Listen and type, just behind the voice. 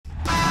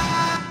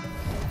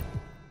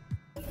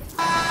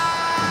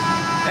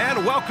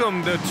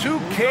Welcome to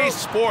 2K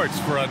Sports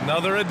for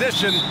another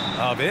edition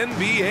of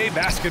NBA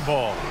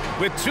basketball.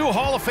 With two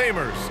Hall of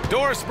Famers,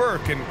 Doris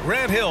Burke and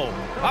Grant Hill,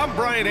 I'm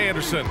Brian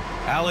Anderson.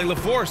 Allie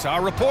LaForce,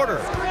 our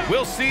reporter.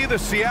 We'll see the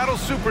Seattle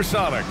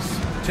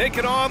Supersonics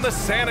taking on the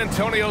San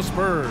Antonio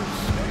Spurs.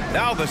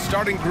 Now the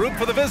starting group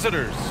for the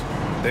visitors.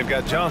 They've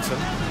got Johnson,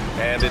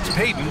 and it's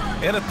Payton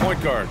in at point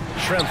guard.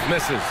 Schrempf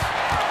misses.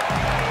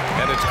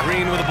 And it's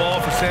Green with the ball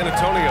for San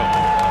Antonio.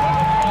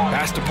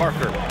 Pass to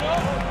Parker.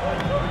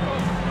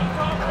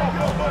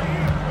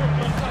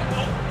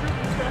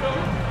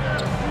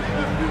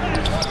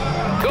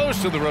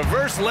 Goes to the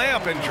reverse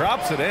layup and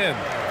drops it in.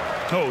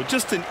 Oh,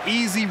 just an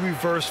easy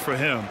reverse for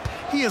him.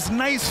 He has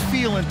nice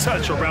feel and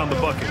touch around the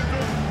bucket.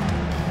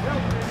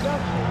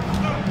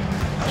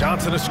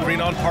 Johnson a screen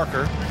on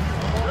Parker.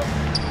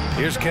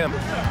 Here's Kemp.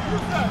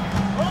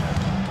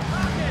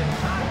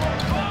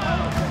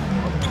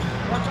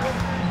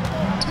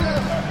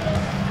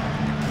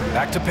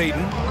 Back to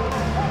Payton.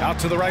 Out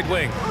to the right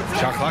wing.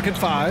 Shot clock at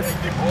 5.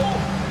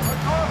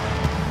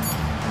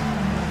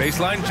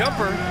 Baseline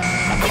jumper.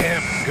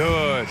 Kemp,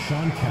 good.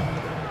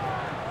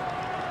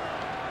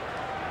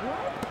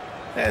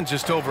 And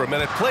just over a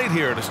minute played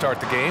here to start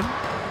the game.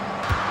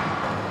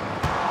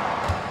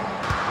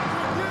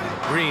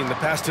 Green, the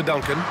pass to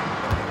Duncan.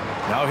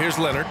 Now here's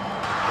Leonard.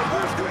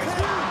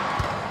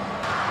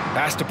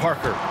 Pass to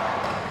Parker.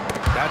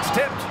 That's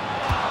tipped.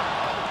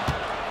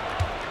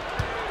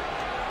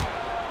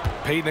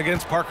 Payton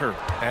against Parker.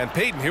 And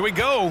Payton, here we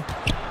go.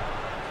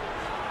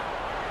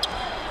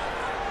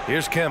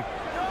 Here's Kemp.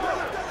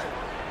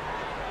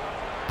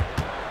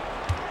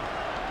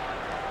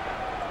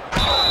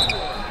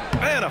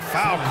 And a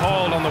foul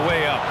called on the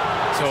way up.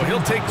 So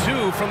he'll take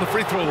 2 from the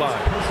free throw line.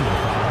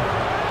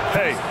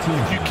 Hey,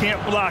 if you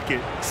can't block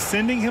it,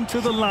 sending him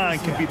to the line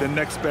can be the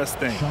next best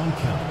thing.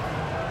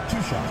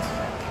 2 shots.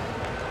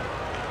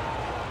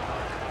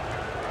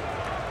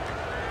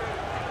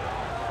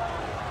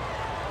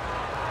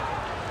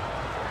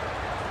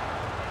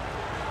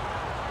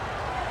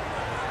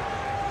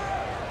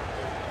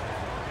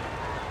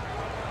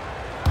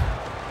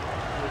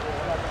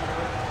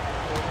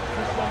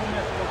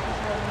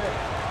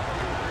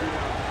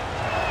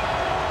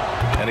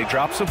 And he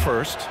drops the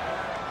first.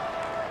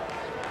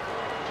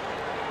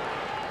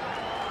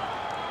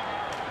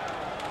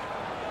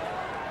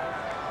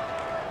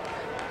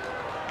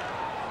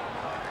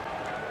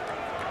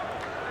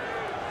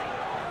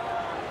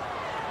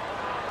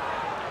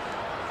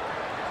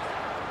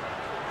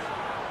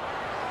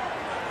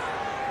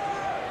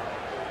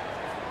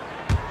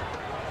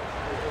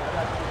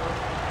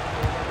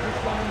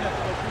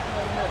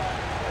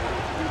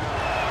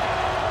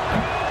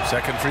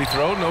 Second free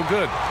throw, no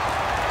good.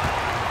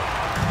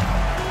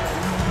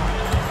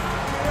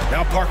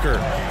 Now Parker.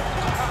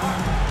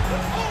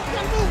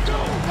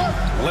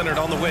 Leonard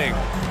on the wing.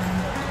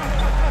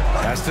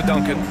 Pass to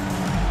Duncan.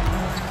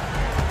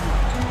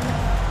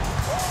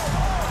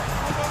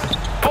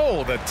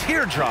 Oh, the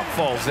teardrop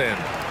falls in.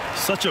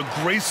 Such a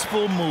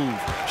graceful move,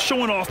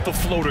 showing off the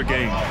floater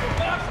game.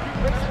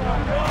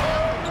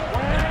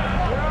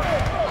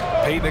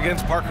 Payton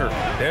against Parker.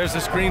 There's the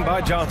screen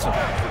by Johnson.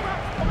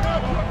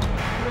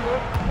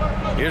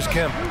 Here's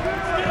Kemp.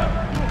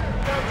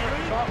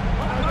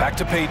 Back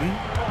to Payton.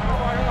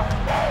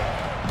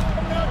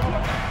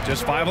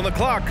 Just 5 on the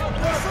clock.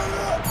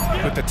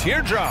 With the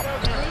teardrop.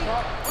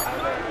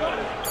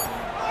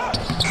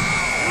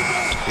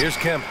 Here's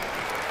Kemp.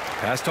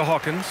 Pass to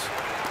Hawkins.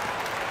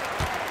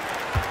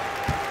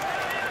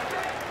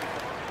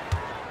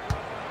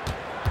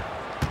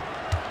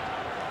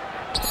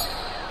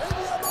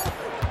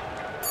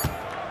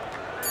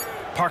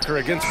 Parker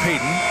against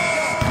Payton.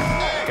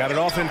 Got it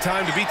off in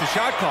time to beat the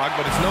shot clock,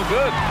 but it's no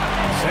good.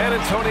 San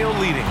Antonio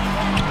leading.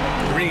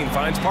 Green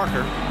finds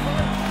Parker.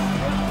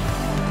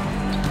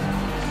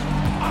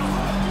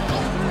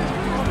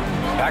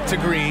 Back to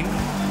Green.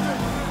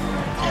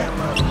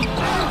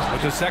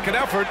 With the second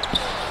effort.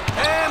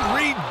 And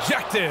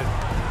rejected.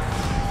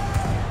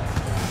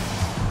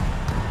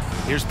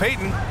 Here's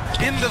Payton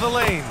into the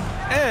lane.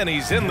 And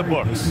he's in the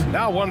books.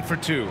 Now 1 for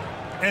 2.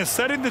 And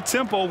setting the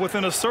tempo with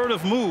an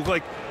assertive move.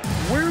 Like,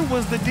 where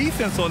was the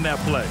defense on that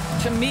play?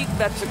 To me,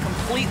 that's a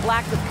complete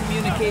lack of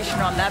communication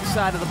on that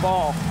side of the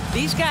ball.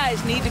 These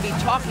guys need to be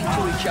talking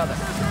to each other.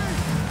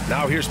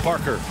 Now here's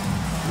Parker.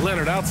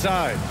 Leonard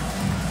outside.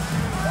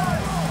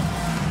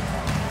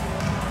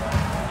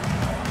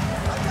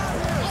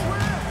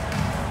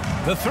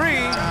 The 3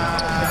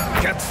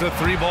 gets the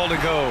 3 ball to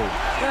go.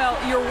 Well,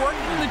 you're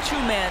working the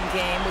 2-man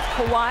game with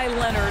Kawhi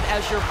Leonard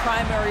as your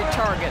primary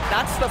target.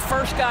 That's the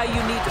first guy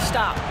you need to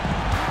stop.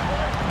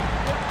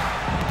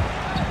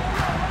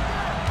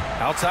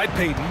 Outside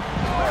Payton.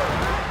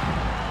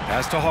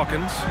 Pass to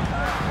Hawkins.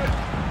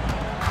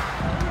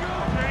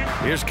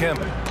 Here's Kemp.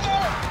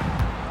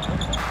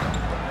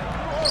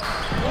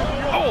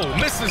 Oh,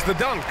 misses the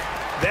dunk.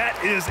 That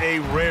is a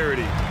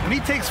rarity. When he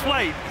takes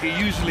flight, he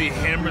usually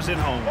hammers it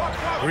home.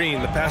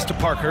 Green, the pass to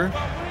Parker.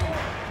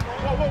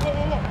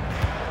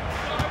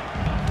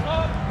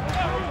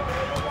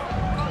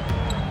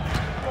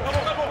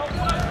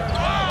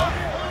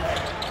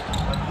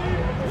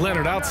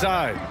 Leonard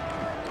outside.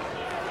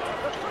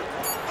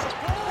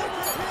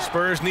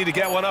 Spurs need to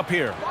get one up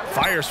here.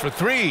 Fires for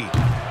three.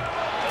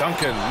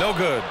 Duncan, no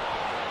good.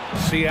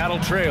 Seattle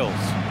trails.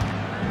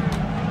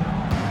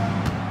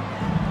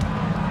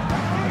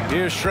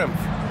 Here's Shrimp.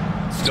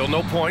 Still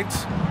no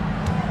points.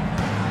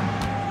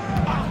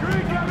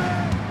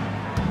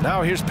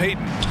 Now here's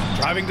Payton,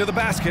 driving to the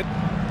basket.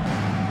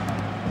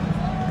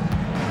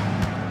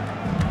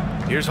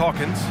 Here's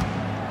Hawkins.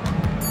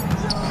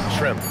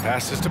 Shrimp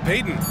passes to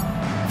Payton.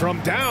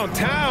 From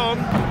downtown,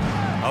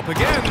 up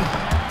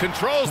again.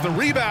 Controls the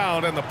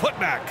rebound and the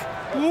putback.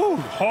 Woo,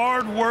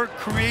 hard work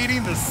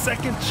creating the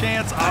second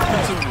chance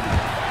opportunity.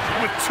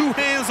 With two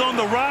hands on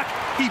the rock,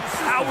 he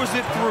powers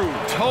it through.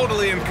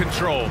 Totally in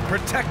control,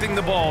 protecting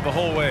the ball the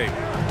whole way.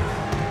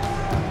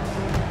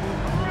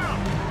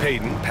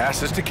 Payton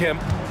passes to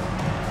Kemp.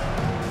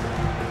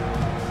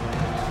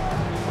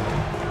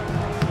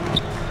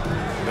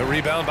 The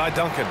rebound by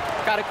Duncan.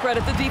 Got to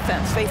credit the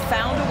defense. They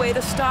found a way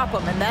to stop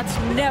him, and that's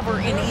never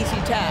an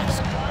easy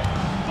task.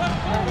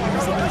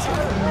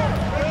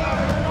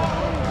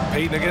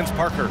 Payton against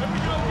Parker.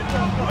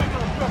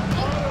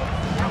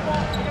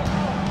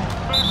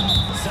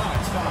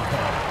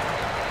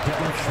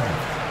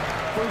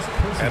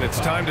 And it's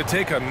time to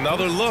take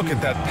another look at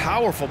that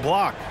powerful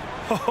block.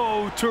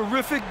 Oh,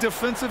 terrific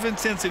defensive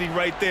intensity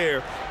right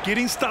there.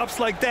 Getting stops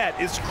like that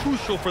is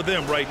crucial for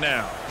them right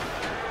now.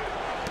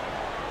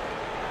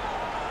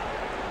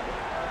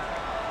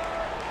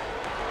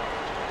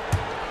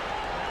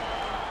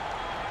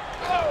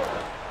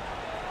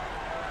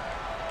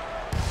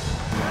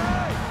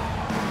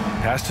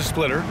 Pass to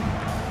Splitter.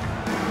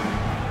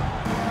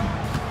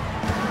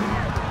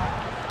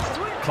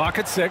 Clock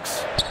at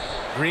 6.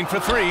 Green for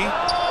 3.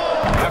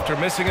 After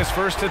missing his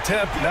first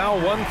attempt, now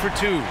 1 for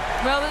 2.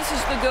 Well, this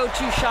is the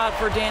go-to shot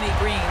for Danny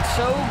Green.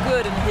 So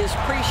good in his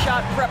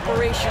pre-shot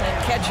preparation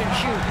and catch and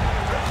shoot.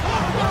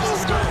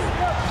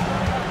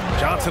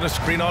 Johnson a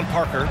screen on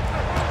Parker.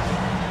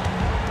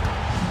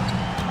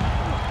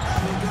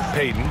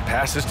 Payton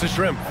passes to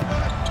Shrimp.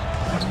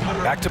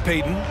 Back to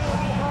Payton.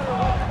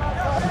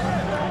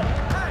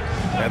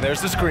 And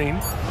there's the screen.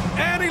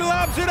 And he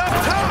lobs it up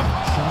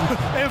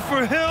top! And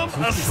for him,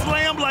 a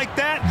slam like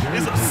that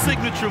is a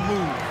signature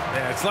move.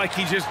 Yeah, it's like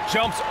he just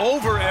jumps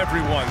over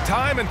everyone,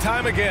 time and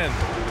time again.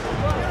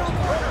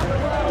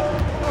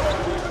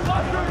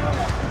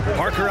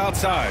 Parker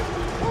outside.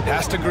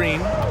 Pass to Green.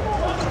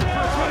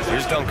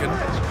 Here's Duncan.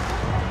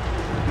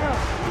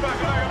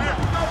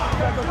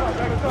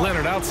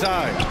 Leonard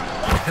outside.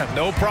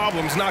 No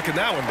problems knocking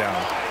that one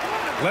down.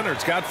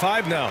 Leonard's got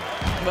 5 now.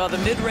 Well, the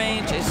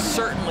mid-range is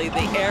certainly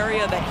the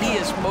area that he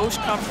is most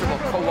comfortable.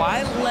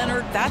 Kawhi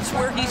Leonard, that's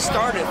where he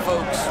started,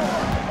 folks.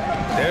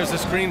 There's the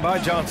screen by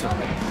Johnson.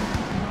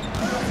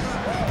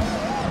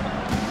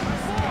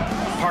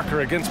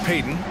 Parker against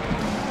Payton.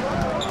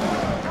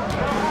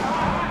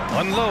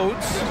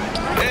 Unloads.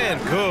 And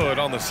good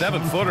on the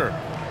 7-footer.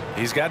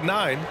 He's got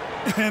 9.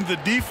 And the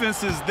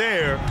defense is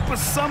there, but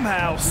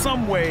somehow,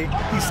 some way,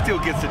 he still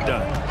gets it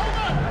done.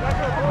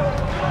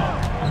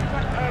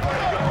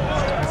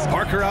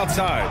 Parker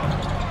outside.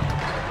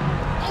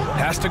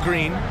 Pass to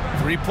Green.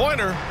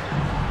 3-pointer.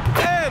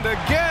 And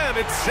again,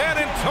 it's San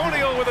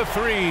Antonio with a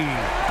 3.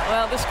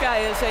 Well, this guy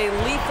is a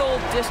lethal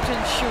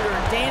distance shooter.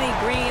 Danny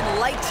Green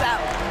lights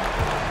out.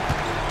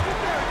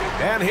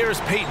 And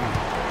here's Payton.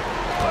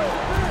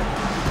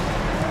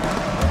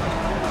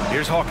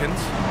 Here's Hawkins.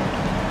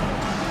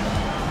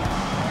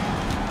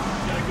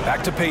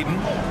 Back to Payton.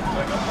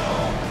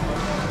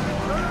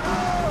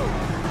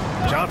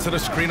 Johnson a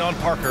screen on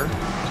Parker.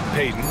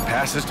 Payton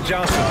passes to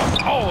Johnson.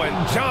 Oh,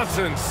 and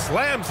Johnson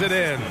slams it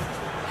in.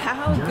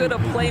 How good a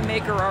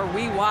playmaker are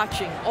we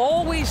watching?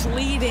 Always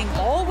leading,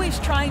 always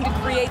trying to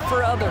create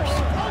for others.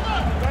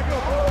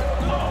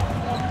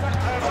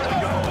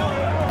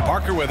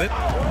 Parker with it.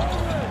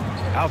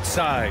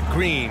 Outside,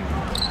 Green.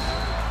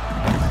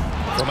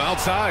 From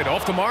outside,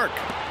 off the mark.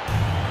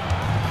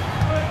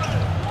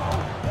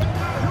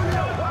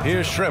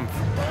 Here's Shrimp.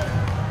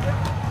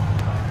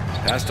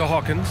 Pass to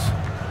Hawkins.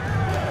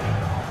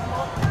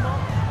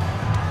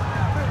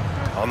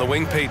 On the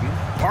wing, Payton.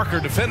 Parker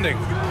defending.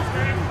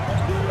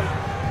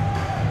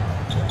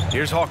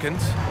 Here's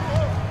Hawkins.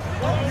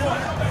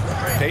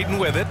 Payton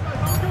with it.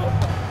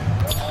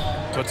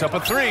 Puts up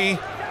a 3.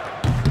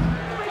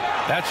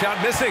 That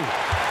shot missing.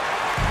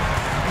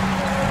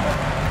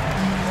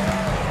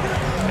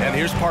 And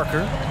here's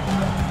Parker.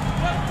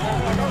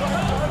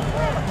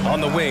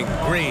 On the wing,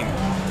 Green.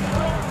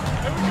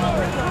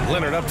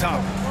 Leonard up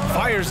top.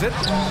 Fires it.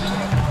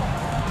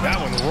 That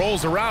one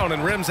rolls around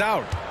and rims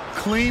out.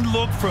 Clean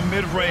look from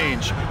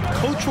mid-range.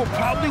 Coach will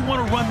probably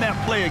want to run that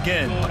play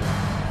again.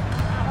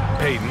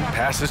 Payton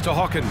passes to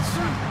Hawkins.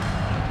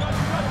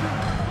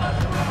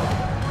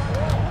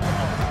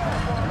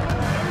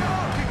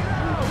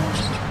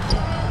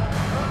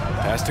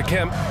 Pass to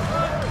Kemp.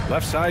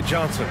 Left side,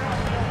 Johnson.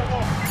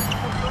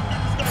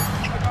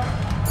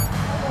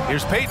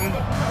 Here's Payton.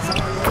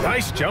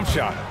 Nice jump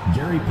shot.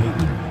 Gary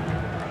Payton.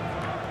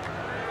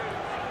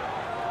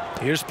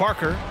 Here's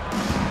Parker.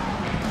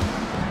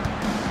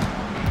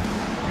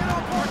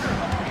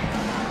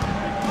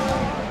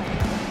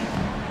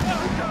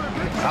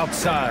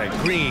 Outside,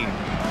 Green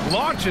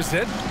launches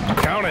it.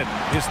 Count it.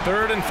 His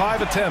 3rd and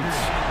 5 attempts.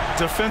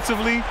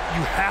 Defensively, you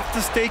have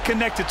to stay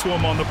connected to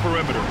him on the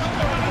perimeter.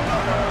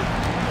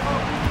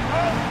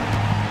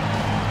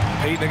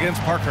 Payton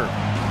against Parker.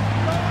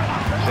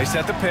 They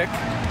set the pick.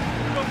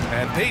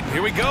 And Payton,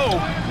 here we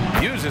go.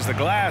 Uses the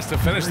glass to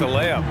finish the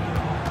layup.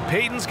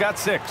 Payton's got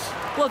 6.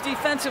 Well,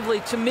 defensively,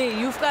 to me,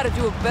 you've got to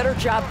do a better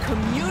job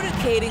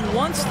communicating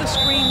once the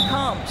screen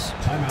comes.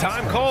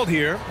 Time called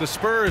here. The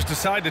Spurs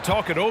decide to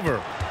talk it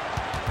over.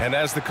 And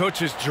as the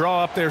coaches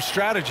draw up their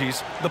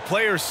strategies, the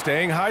players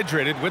staying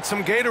hydrated with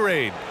some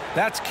Gatorade.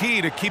 That's key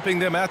to keeping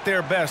them at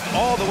their best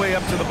all the way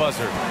up to the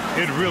buzzer.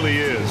 It really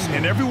is.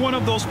 And every one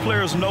of those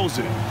players knows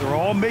it. They're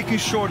all making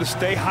sure to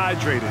stay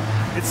hydrated.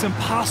 It's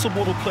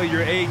impossible to play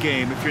your A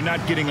game if you're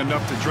not getting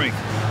enough to drink,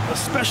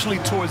 especially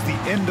towards the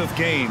end of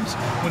games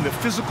when the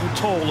physical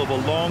toll of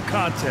a long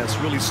contest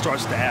really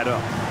starts to add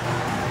up.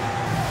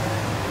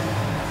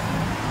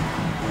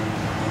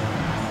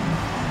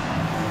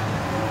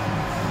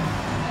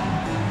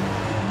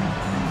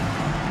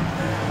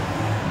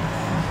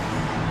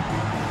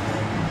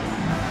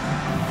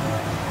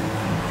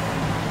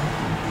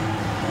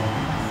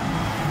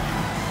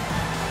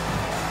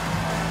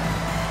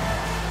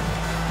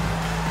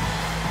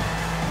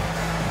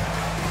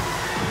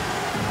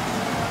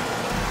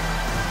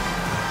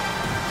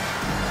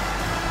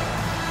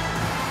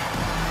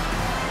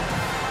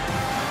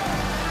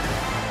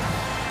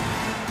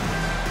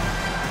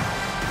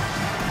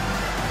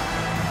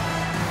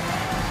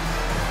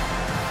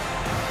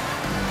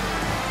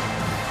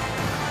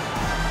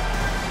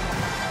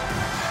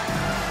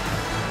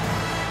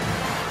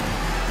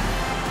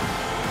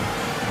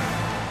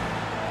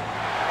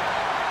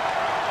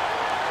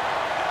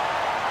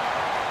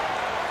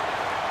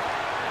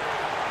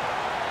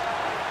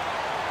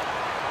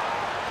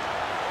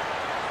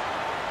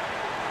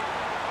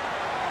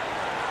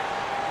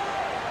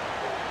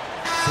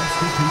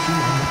 Substitution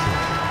on the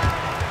court.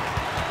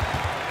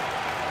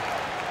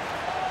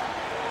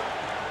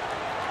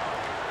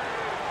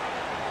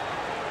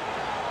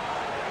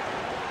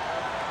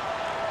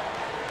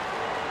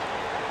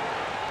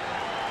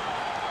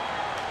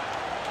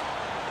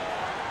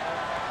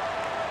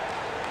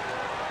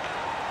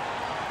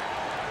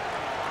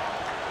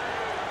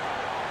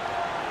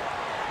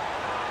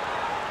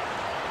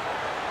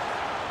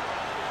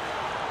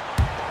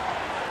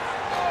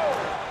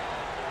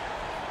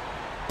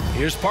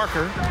 Here's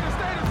Parker.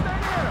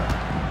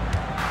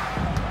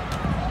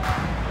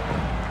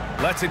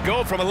 Lets it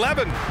go from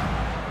 11.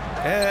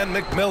 And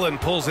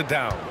McMillan pulls it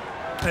down.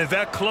 And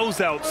that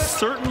closeout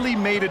certainly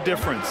made a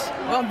difference.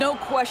 Well, no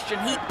question.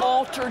 He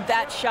altered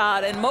that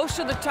shot, and most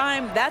of the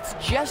time, that's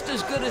just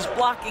as good as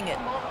blocking it.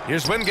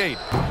 Here's Wingate.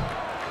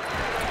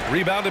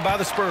 Rebounded by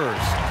the Spurs.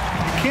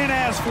 You can't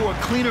ask for a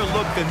cleaner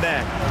look than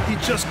that. He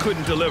just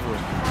couldn't deliver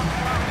it.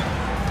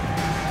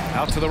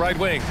 Out to the right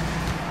wing.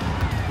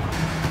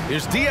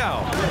 Here's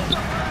Diaw.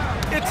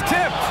 It's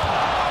tipped.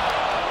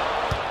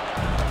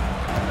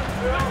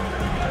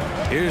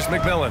 Here's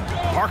McMillan.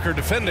 Parker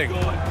defending.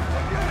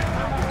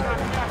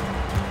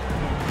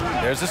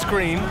 There's a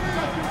screen.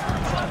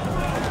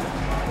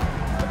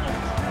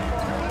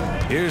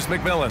 Here's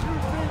McMillan.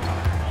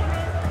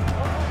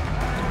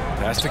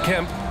 Pass to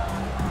Kemp.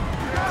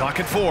 Clock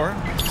at 4.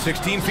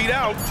 16 feet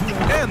out.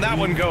 And that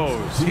one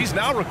goes. He's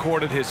now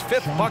recorded his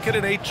 5th bucket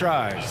in 8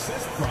 tries.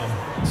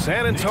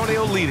 San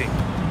Antonio leading.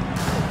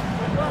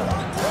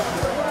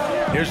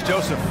 Here's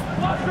Joseph.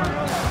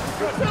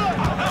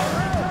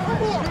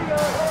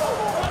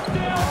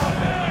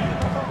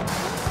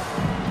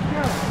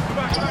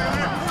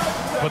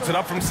 Puts it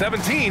up from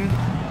 17.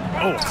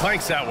 Oh,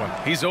 clanks that one.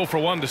 He's 0 for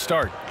 1 to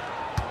start.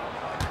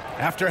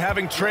 After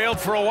having trailed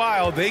for a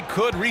while, they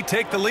could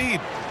retake the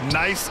lead.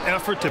 Nice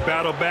effort to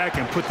battle back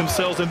and put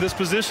themselves in this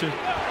position.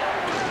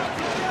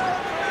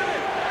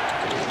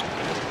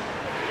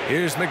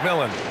 Here's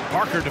McMillan.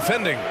 Parker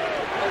defending.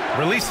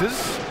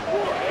 Releases.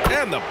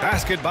 And the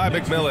basket by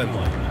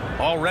McMillan.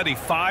 Already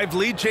 5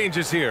 lead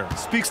changes here.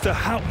 Speaks to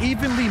how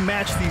evenly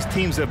matched these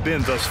teams have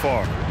been thus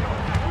far.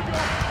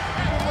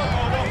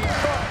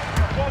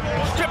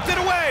 Stripped it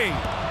away.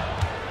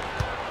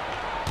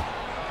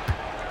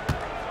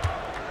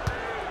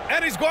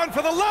 And he's going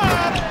for the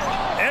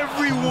lob.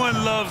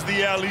 Everyone loves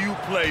the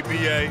alley-oop play,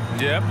 B.A.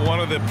 Yep,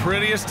 one of the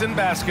prettiest in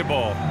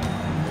basketball.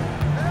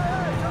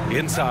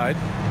 Inside.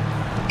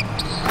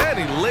 And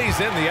he lays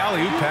in the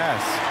alley-oop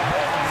pass.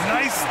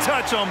 Nice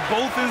touch on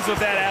both ends of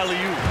that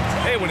alley-oop.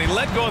 Hey, when he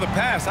let go of the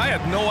pass, I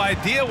had no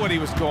idea what he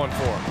was going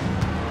for.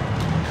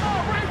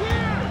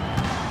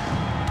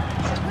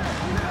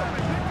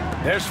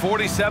 There's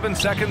 47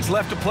 seconds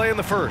left to play in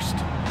the first.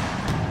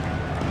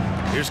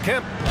 Here's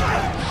Kemp.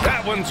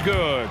 That one's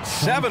good.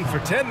 7 for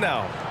 10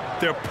 now.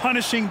 They're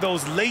punishing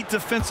those late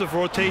defensive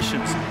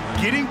rotations,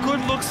 getting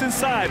good looks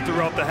inside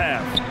throughout the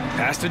half.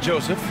 Pass to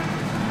Joseph.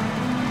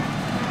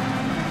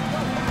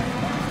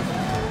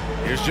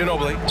 Here's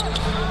Ginobili.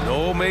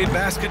 No made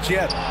baskets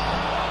yet.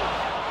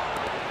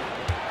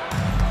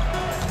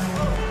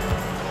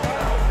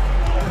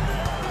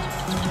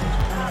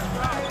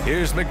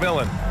 Here's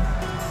McMillan.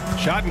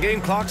 Shot and game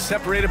clock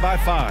separated by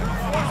 5.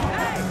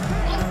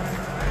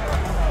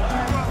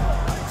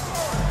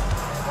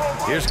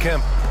 Here's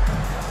Kemp.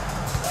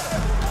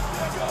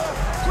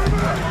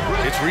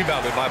 It's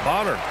rebounded by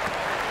Bonner.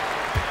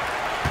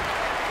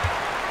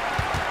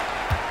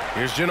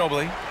 Here's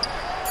Ginobili.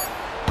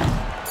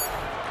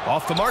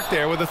 Off the mark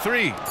there with a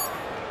 3.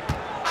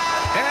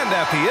 And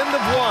at the end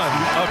of one,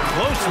 a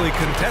closely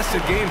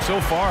contested game so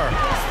far.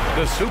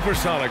 The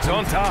Supersonics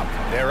on top.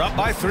 They're up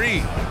by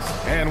 3.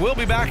 And we'll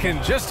be back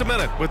in just a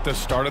minute with the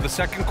start of the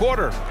second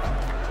quarter.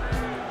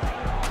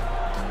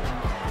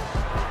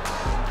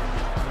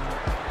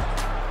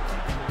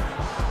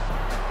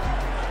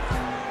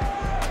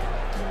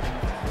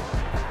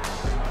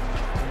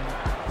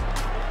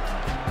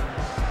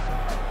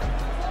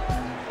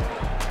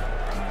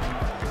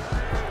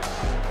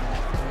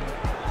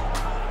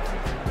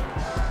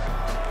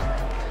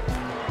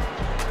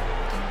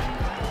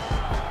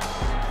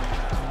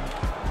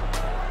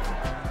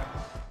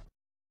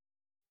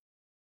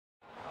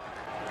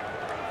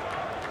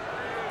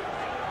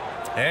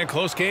 And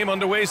close game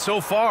underway so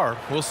far.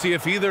 We'll see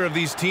if either of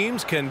these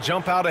teams can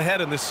jump out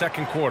ahead in this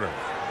second quarter.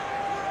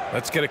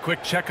 Let's get a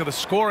quick check of the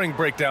scoring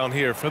breakdown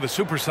here for the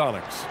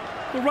Supersonics.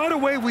 Well, right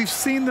away, we've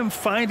seen them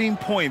finding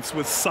points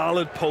with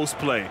solid post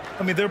play.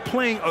 I mean, they're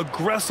playing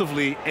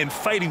aggressively and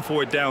fighting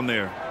for it down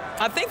there.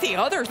 I think the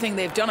other thing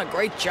they've done a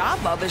great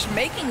job of is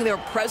making their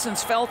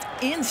presence felt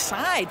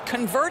inside,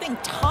 converting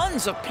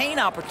tons of paint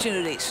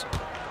opportunities.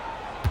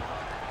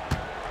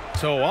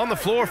 So on the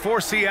floor for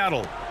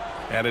Seattle.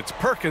 And it's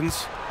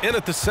Perkins in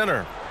at the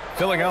center,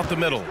 filling out the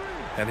middle.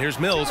 And here's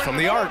Mills from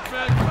the arc.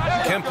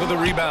 Kemp with a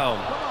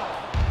rebound.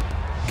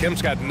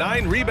 Kemp's got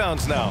 9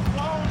 rebounds now.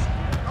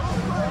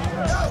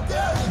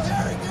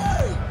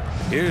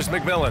 Here's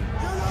McMillan.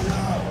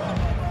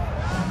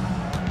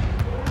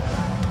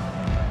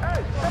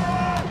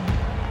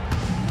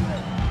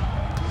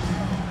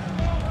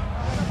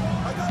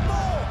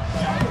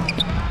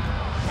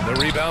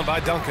 The rebound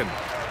by Duncan.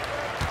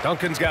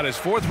 Duncan's got his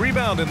 4th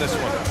rebound in this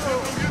one.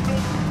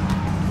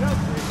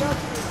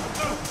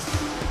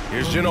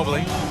 Here's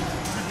Ginobili.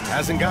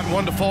 Hasn't gotten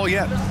one to fall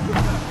yet.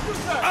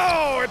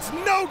 Oh, it's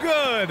no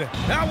good.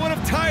 That would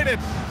have tied it.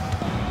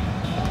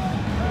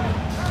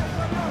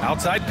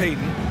 Outside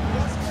Payton.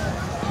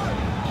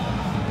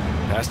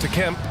 Pass to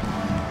Kemp.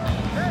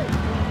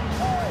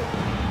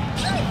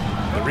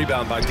 The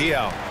rebound by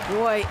Diaw.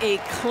 Boy, a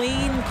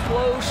clean,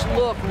 close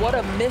look. What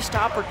a missed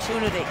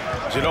opportunity.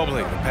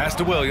 Ginobili, the pass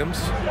to Williams.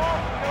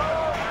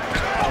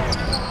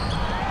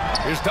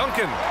 Here's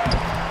Duncan.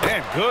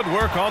 And good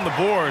work on the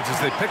boards as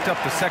they picked up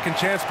the second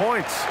chance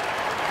points.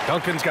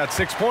 Duncan's got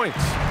 6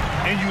 points.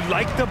 And you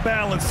like the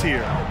balance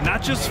here,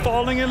 not just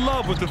falling in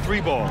love with the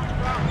 3-ball.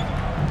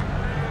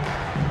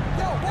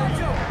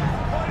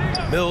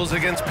 Mills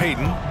against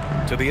Payton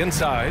to the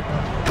inside.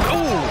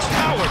 Oh,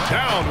 powered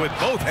down with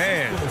both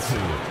hands.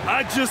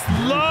 I just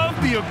love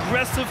the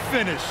aggressive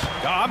finish.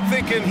 I'm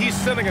thinking he's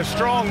sending a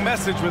strong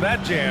message with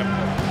that jam.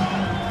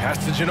 Pass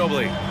to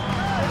Ginobili.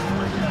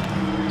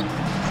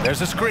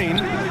 There's a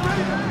screen.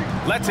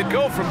 Lets it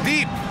go from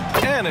deep.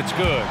 And it's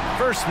good.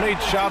 First made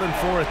shot in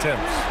 4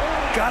 attempts.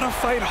 Gotta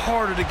fight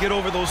harder to get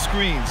over those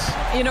screens.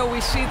 You know,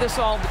 we see this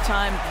all the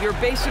time. You're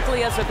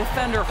basically, as a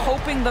defender,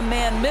 hoping the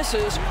man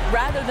misses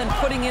rather than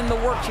putting in the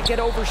work to get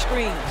over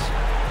screens.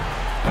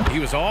 He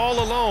was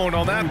all alone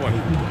on that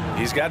one.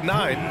 He's got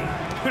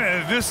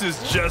 9. This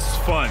is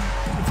just fun.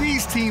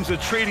 These teams are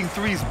trading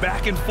threes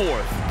back and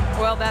forth.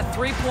 Well, that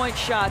 3-point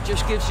shot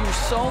just gives you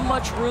so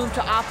much room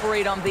to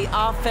operate on the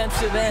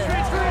offensive end.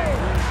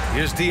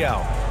 Here's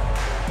Diaw.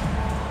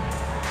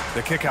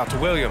 The kick out to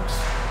Williams.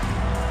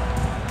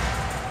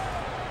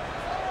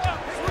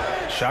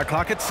 Shot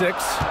clock at 6.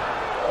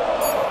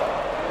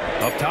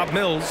 Up top,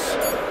 Mills.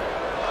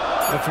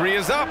 The 3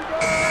 is up.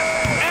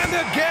 And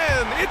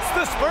again, it's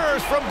the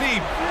Spurs from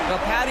deep. Well,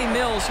 Patty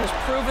Mills has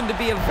proven to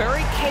be a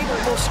very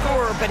capable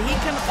scorer, but he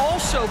can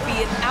also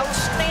be an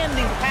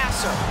outstanding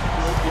passer.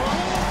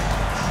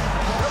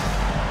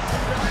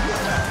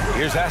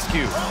 Here's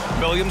Askew.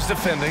 Williams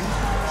defending.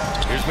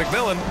 Here's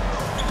McMillan.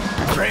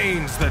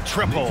 Drains the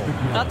triple.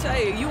 I'll tell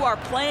you, you are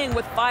playing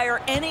with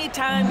fire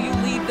anytime you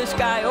leave this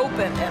guy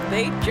open, and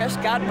they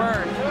just got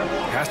burned.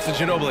 Pass to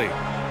Ginobili.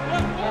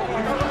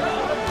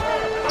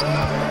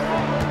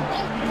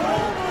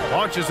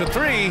 Launches a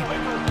 3.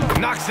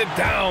 Knocks it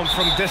down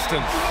from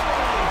distance.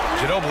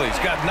 Ginobili's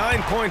got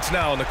 9 points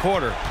now in the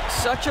quarter.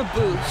 Such a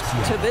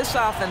boost to this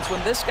offense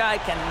when this guy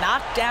can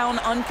knock down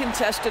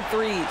uncontested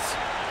threes.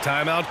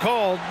 Timeout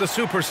called, the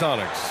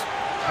Supersonics.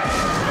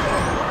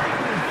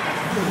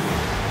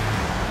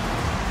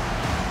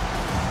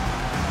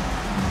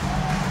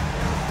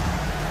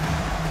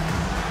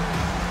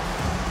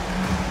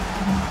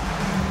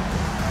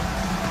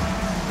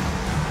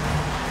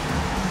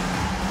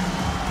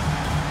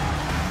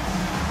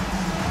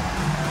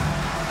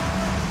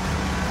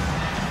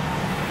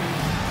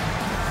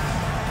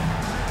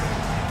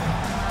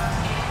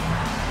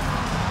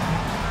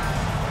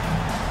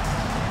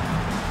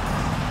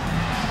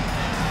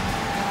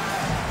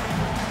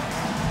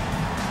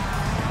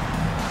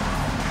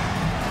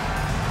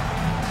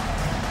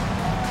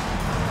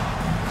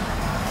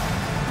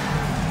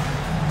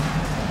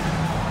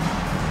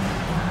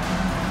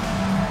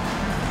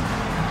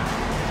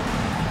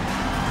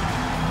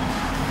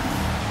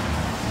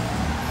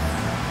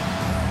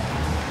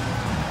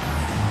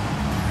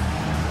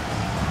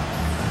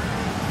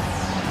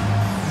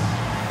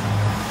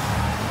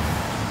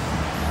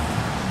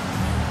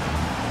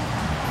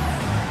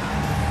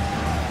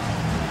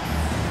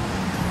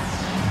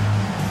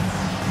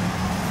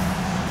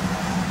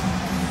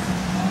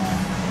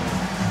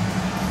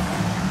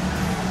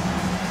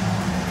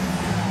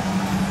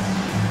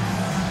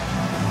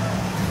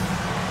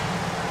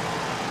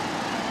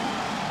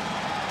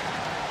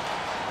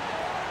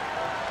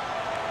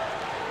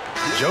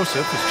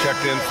 Joseph is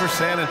checked in for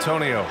San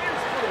Antonio.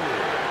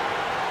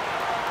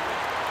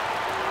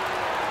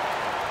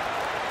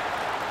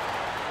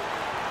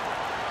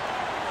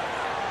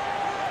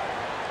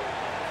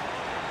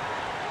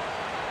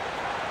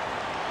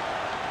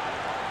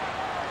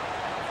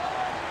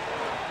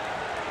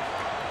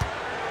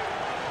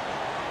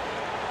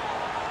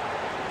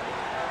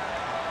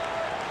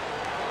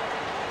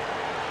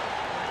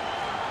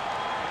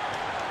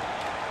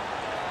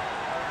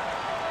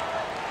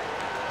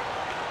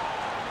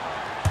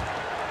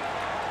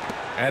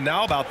 And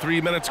now about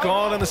 3 minutes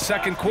gone in the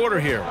second quarter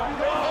here.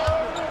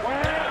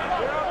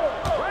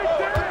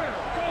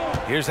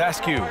 Here's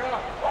Askew.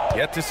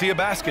 Yet to see a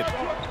basket.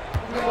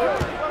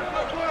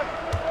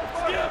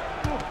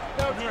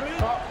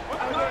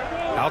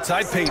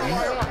 Outside Payton.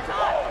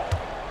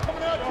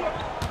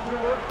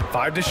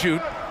 5 to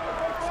shoot.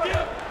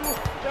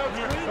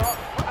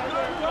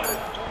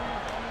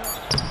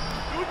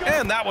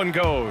 And that one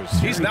goes.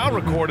 He's now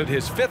recorded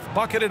his 5th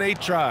bucket in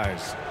 8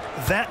 tries.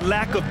 That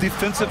lack of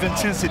defensive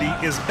intensity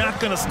is not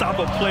going to stop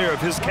a player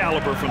of his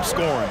caliber from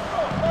scoring.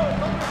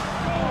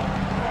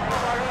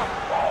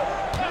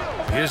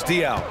 Here's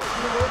Diaw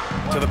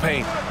to the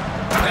paint.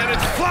 And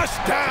it's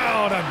flushed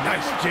down. A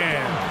nice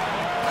jam.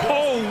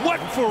 Oh,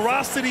 what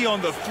ferocity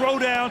on the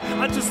throwdown.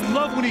 I just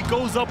love when he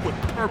goes up with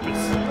purpose.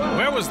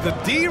 Where was the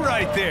D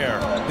right there?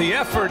 The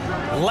effort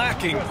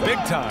lacking big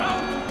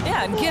time.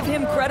 Yeah, and give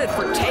him credit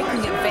for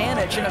taking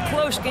advantage in a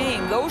close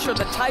game. Those are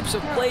the types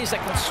of plays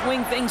that can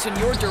swing things in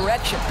your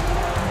direction.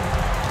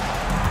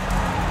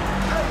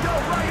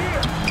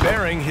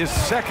 Bearing his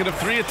 2nd of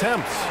 3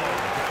 attempts.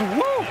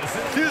 Woo!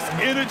 His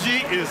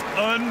energy is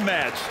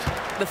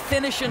unmatched. The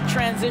finish in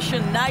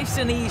transition, nice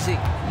and easy.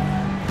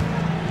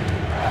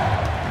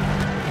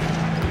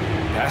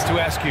 Pass to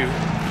Askew.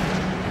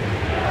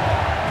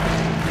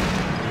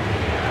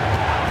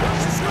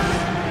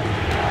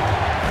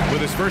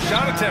 With his first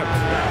shot attempt.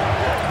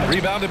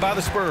 Rebounded by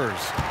the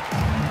Spurs.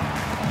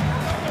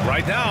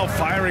 Right now,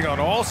 firing on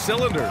all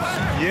cylinders.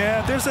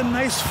 Yeah, there's a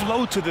nice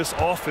flow to this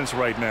offense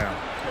right now.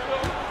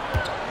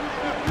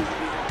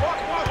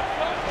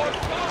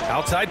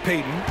 Outside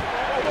Payton.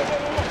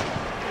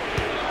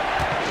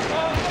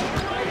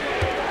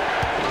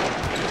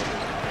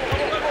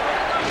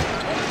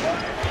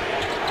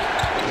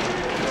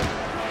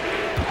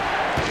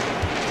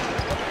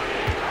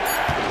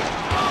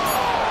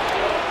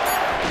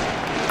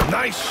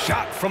 Nice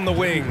shot from the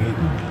wing.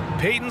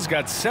 Payton's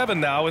got 7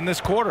 now in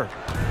this quarter.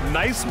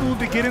 Nice move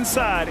to get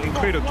inside and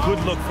create a good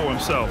look for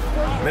himself.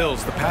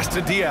 Mills, the pass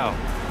to Diaw.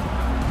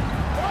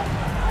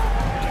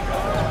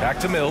 Back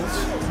to Mills.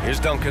 Here's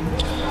Duncan.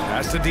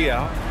 Pass to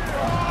Diaw.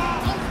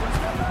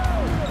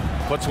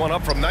 Puts one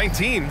up from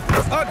 19.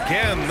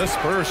 Again, the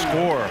Spurs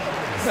score.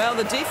 Well,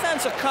 the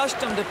defense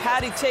accustomed to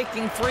Patty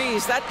taking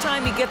threes. That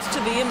time he gets to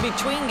the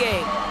in-between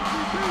game.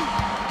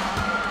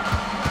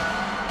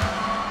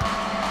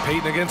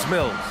 Payton against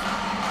Mills.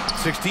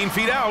 16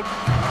 feet out.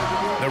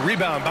 The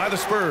rebound by the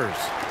Spurs.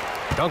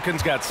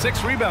 Duncan's got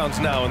 6 rebounds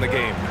now in the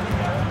game.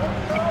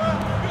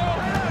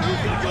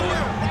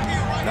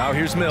 Now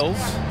here's Mills.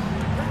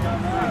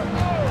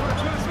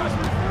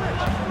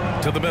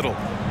 To the middle.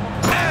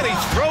 And he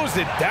throws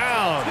it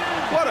down.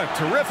 What a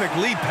terrific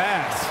lead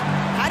pass.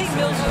 Patty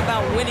Mills is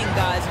about winning,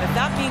 guys, and if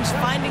that means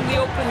finding the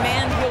open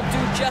man, he'll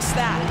do just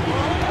that.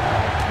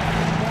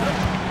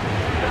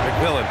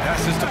 McMillan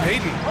passes to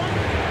Payton.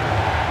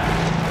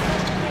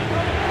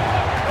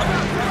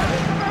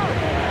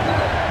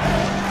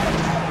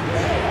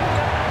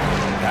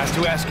 Pass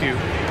to Askew.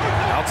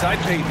 Outside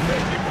Payton.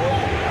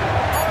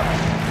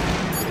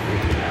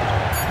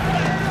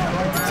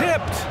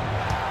 Tipped.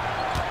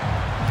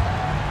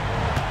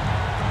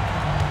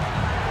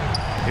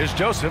 Here's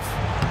Joseph.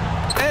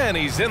 And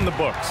he's in the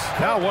books.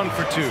 Now 1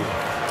 for 2.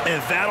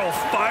 And that'll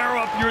fire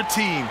up your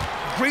team.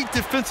 Great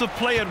defensive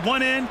play at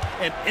one end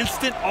and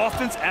instant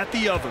offense at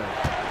the other.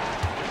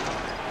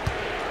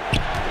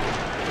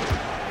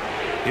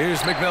 Here's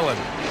McMillan.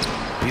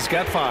 He's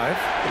got 5.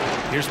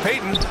 Here's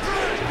Payton.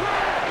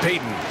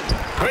 Payton.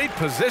 Great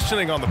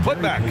positioning on the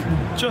putback.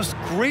 Just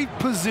great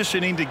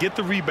positioning to get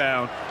the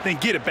rebound, then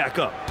get it back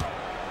up.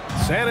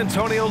 San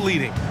Antonio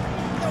leading.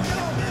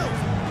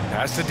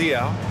 Pass to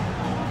Diaw.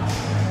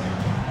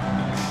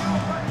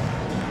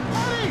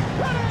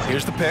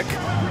 Here's the pick.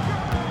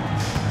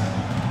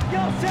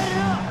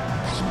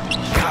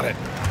 Got it.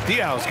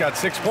 Diaw's got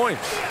 6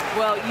 points.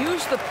 Well,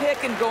 use the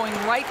pick and going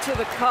right to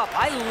the cup.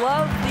 I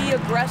love the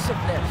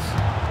aggressiveness.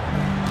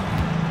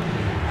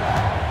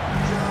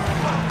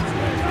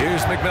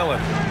 Here's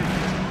McMillan.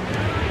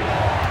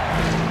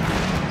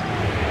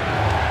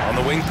 On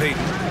the wing,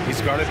 Payton. He's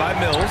guarded by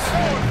Mills.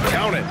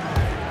 Count it.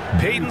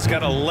 Payton's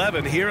got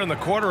 11 here in the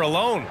quarter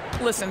alone.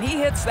 Listen, he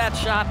hits that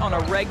shot on a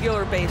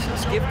regular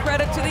basis. Give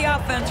credit to the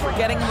offense for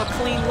getting him a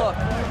clean look.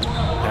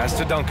 Pass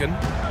to Duncan.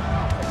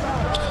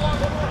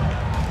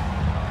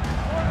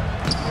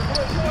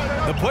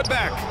 The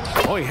putback.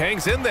 Oh, he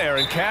hangs in there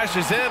and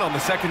cashes in on the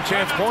second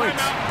chance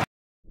points.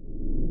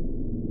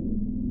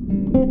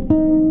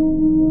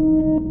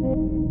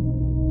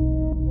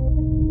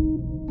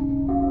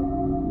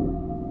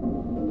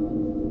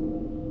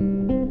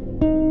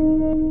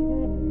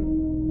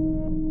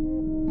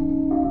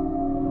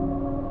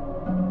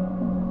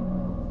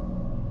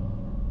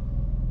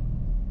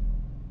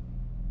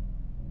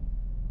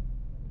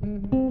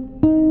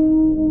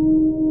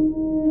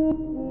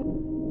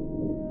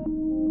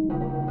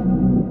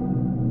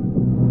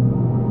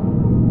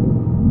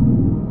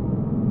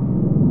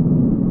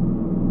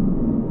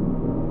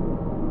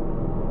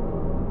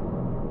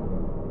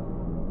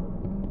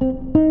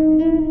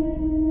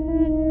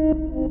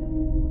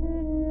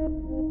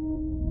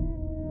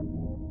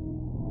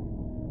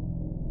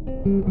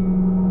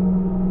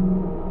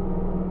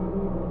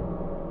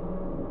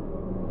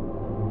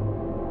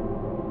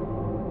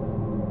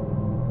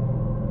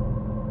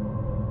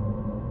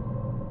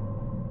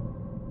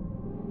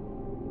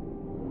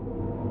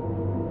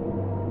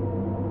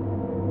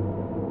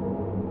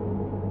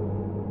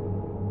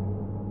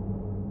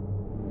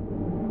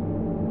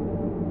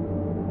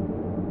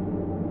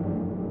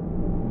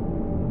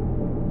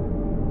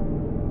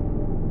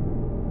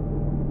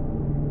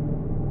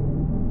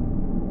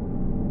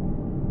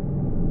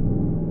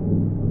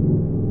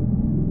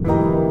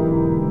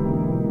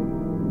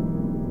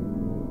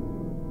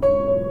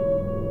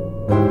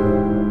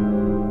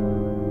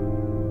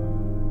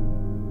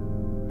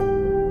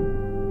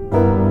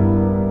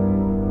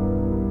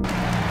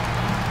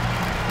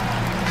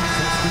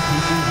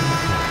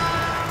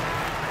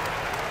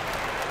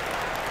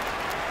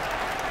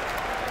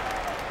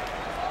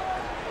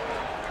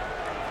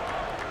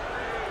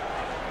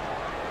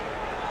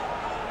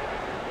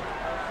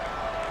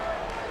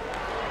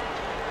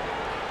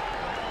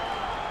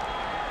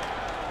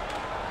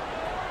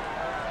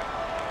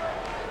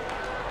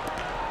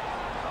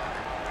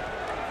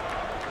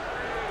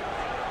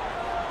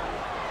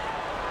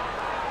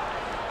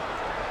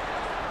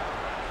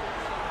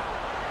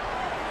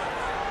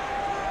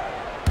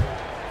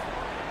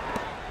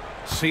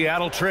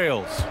 Seattle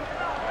trails.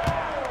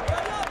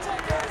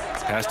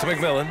 Pass to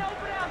McMillan.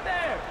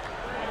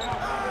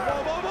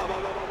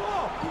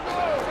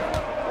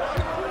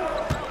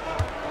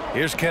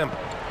 Here's Kemp.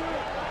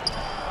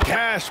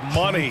 Cash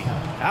money.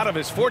 Out of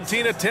his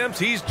 14 attempts,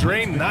 he's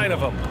drained 9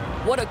 of them.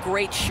 What a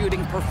great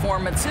shooting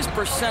performance. His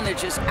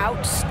percentage is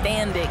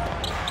outstanding.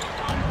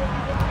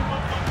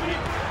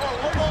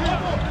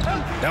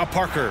 Now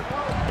Parker.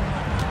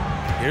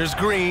 Here's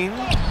Green.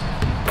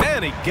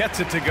 And he gets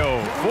it to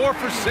go. 4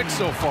 for 6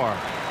 so far.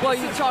 Well,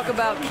 you talk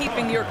about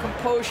keeping your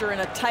composure in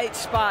a tight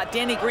spot.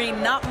 Danny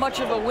Green, not much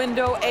of a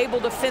window, able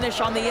to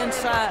finish on the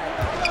inside.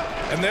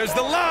 And there's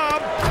the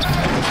lob.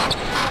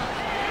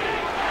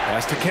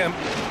 Pass to Kemp.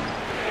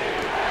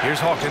 Here's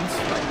Hawkins.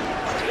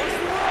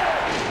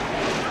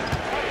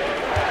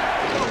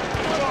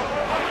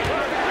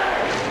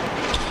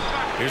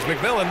 Here's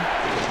McMillan.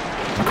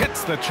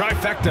 Hits the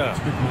trifecta.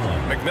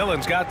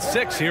 McMillan's got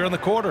 6 here in the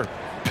quarter.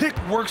 Pick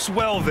works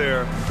well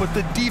there, but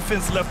the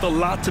defense left a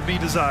lot to be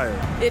desired.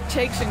 It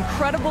takes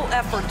incredible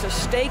effort to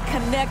stay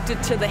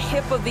connected to the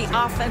hip of the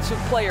offensive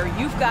player.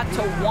 You've got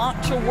to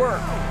want to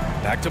work.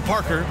 Back to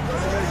Parker.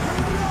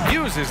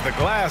 Uses the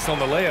glass on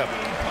the layup.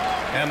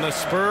 And the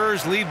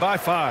Spurs lead by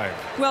 5.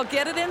 Well,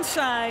 get it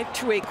inside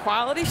to a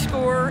quality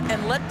scorer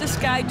and let this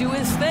guy do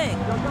his thing.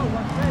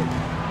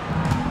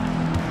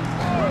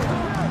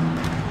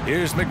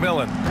 Here's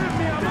McMillan.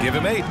 Give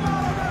him 8.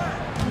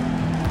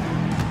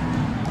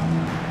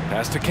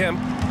 Pass to Kemp.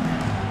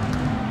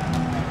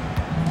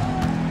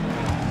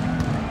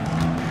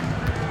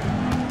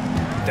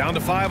 Down to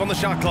 5 on the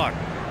shot clock.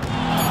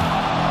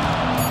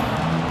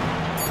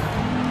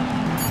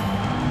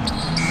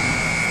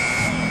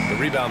 The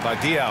rebound by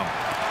Diaw.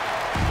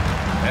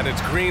 And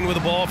it's Green with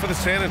the ball for the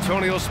San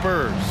Antonio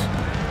Spurs.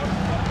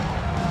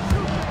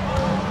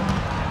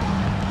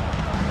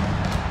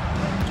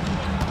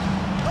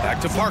 Back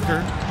to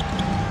Parker.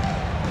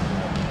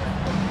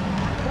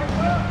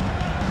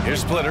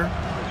 Here's Splitter.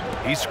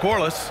 He's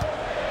scoreless.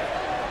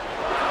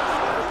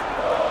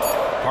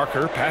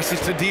 Parker passes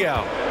to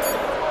Diaw.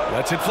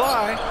 Lets it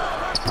fly.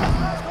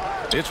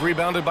 It's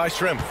rebounded by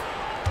Shrimp.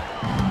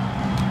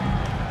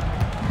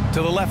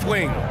 To the left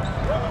wing.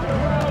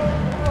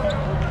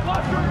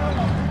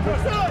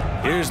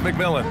 Here's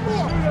McMillan.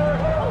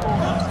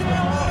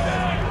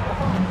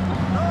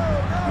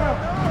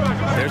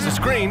 There's a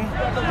screen.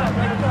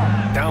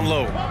 Down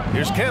low.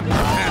 Here's Kemp.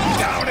 And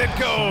down it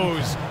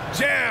goes.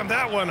 Jam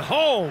that one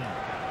home.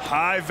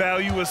 High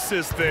value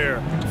assist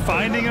there.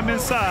 Finding him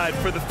inside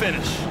for the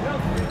finish.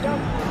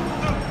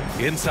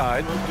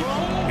 Inside.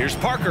 Here's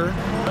Parker.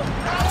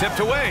 Tipped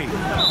away.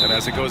 And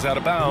as it goes out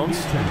of bounds,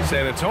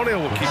 San Antonio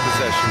will keep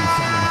possession.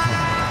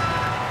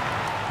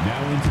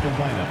 Now into the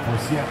lineup for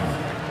Seattle.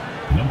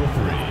 Number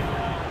 3,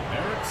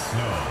 Eric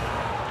Snow.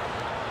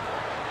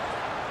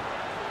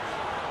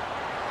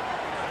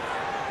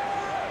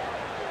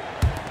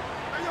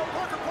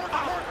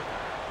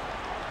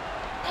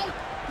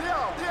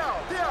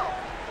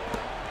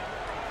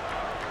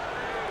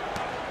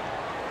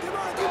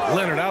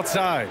 Leonard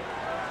outside.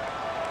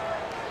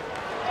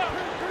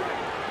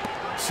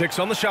 6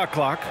 on the shot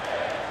clock.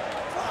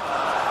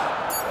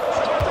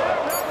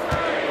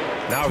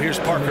 Now here's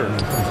Parker. 2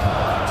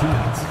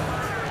 minutes.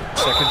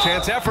 Second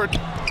chance effort.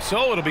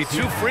 So it'll be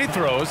 2 free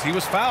throws. He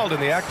was fouled in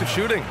the act of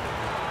shooting.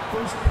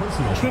 First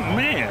personal foul.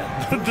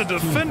 Man, the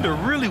defender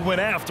really went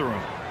after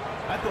him.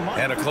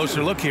 And a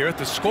closer look here at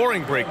the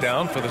scoring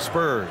breakdown for the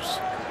Spurs.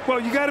 Well,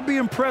 you got to be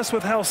impressed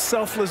with how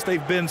selfless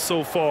they've been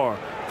so far.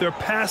 Their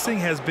passing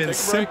has been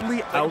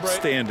simply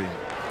outstanding.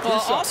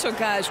 Well, also,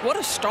 guys, what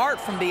a start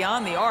from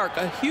beyond the arc.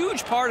 A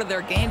huge part of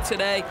their game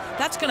today.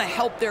 That's going to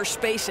help their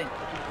spacing.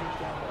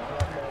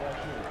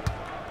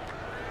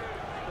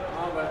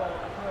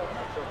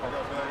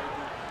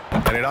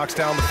 And he knocks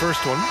down the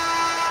first one.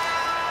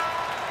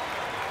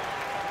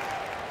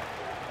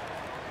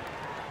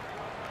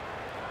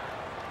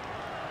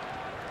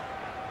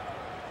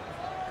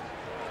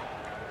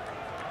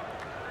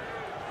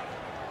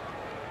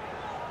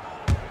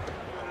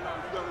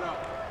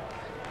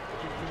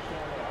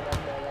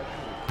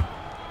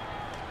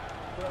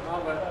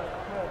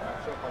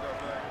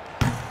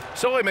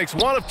 So he makes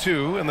one of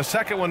two, and the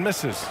second one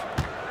misses.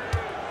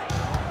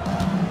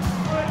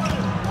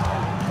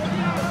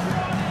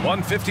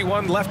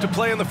 1:51 left to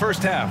play in the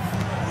first half.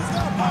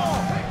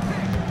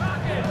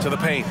 To the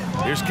paint.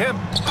 Here's Kemp.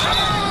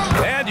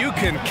 And you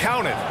can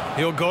count it.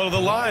 He'll go to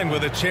the line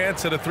with a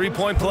chance at a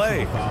three-point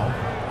play.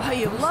 Well,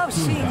 you love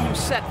seeing him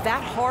set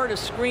that hard a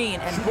screen,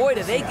 and boy,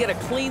 do they get a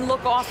clean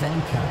look off it.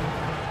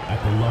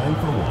 At the line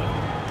for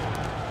one.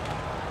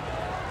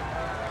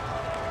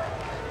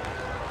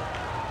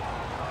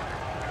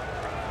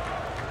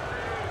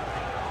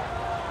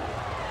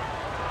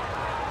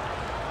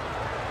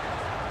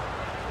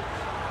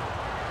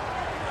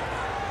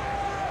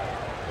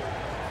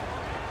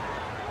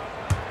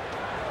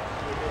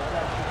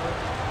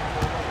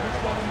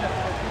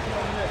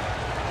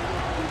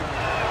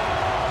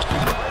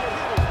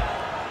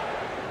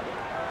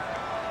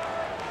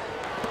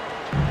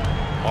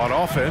 On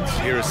offense,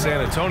 here is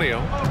San Antonio.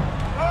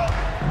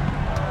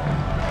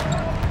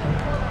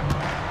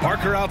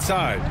 Parker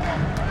outside.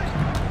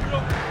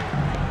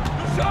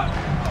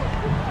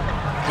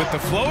 With the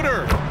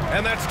floater,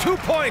 and that's 2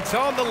 points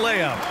on the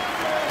layup.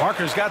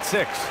 Parker's got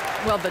 6.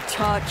 Well, the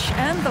touch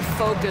and the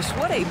focus.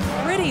 What a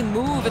pretty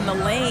move in the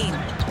lane.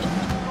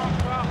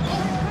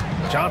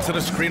 Johnson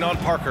a screen on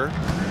Parker.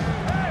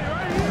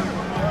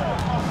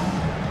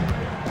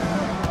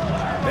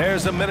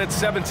 There's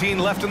 1:17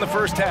 left in the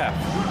first half.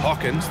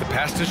 Hawkins, the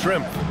pass to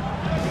Shrimp.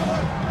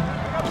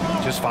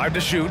 Just 5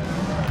 to shoot.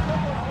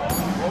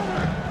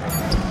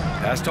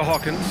 Pass to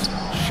Hawkins.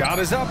 Shot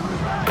is up.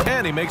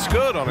 And he makes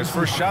good on his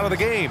first shot of the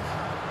game.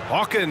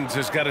 Hawkins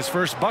has got his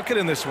first bucket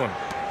in this one.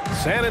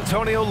 San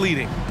Antonio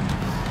leading.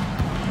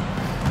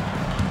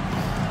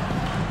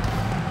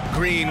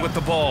 Green with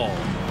the ball.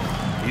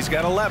 He's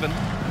got 11.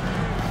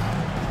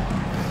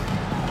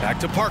 Back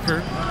to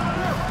Parker.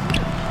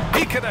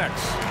 He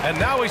connects, and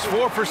now he's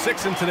 4 for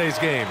 6 in today's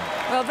game.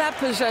 Well, that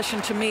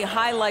possession to me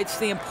highlights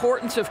the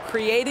importance of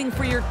creating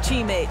for your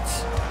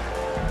teammates.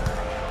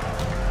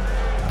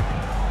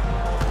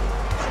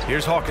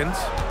 Here's Hawkins.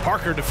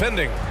 Parker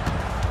defending.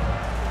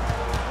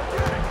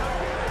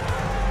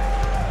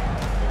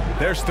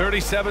 There's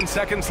 37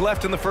 seconds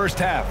left in the first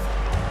half.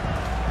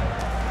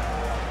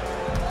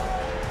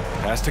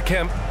 Pass to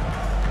Kemp.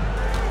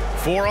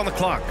 4 on the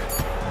clock.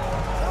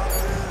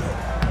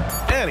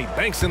 And he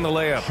banks in the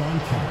layup.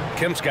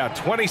 Kemp's got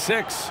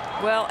 26.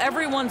 Well,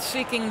 everyone's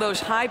seeking those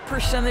high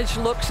percentage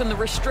looks in the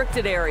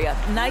restricted area.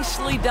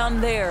 Nicely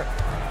done there.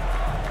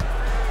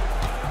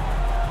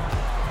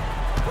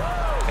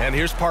 And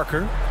here's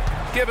Parker.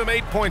 Give him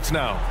 8 points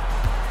now.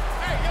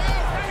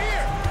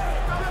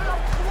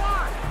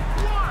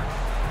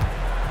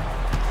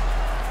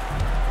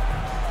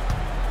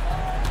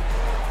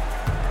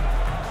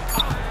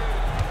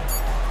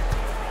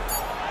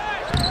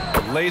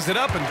 Lays it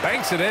up and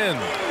banks it in.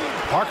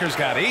 Parker's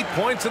got 8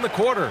 points in the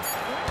quarter.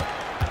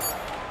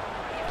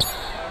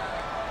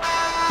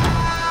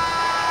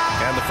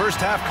 And the first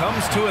half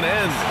comes to an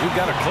end. We've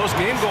got a close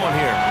game going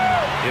here.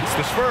 It's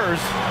the Spurs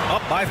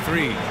up by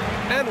 3.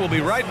 And we'll be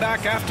right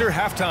back after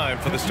halftime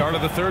for the start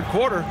of the third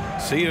quarter.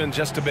 See you in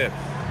just a bit.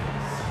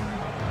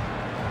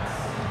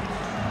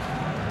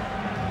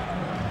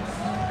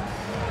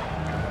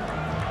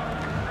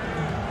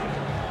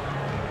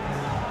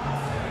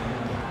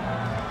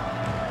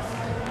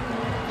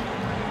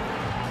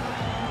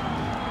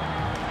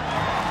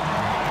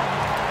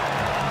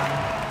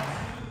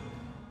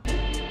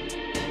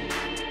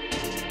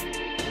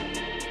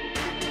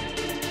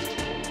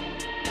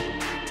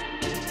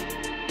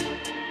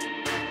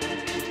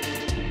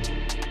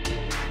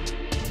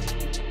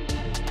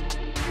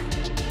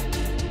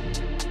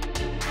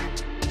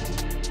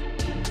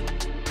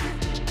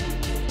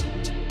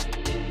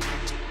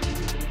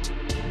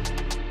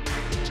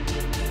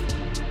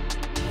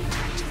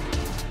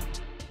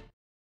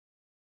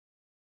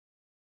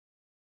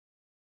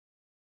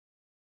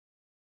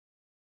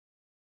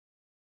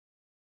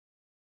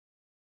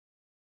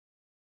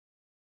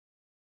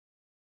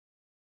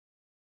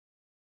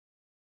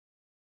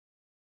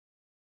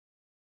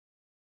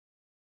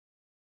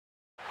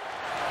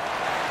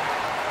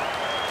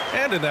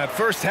 And in that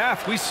first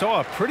half, we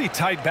saw a pretty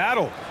tight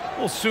battle.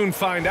 We'll soon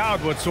find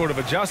out what sort of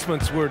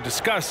adjustments were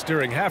discussed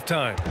during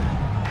halftime.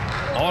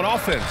 On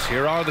offense,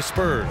 here are the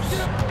Spurs.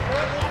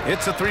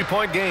 It's a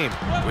 3-point game.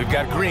 We've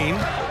got Green.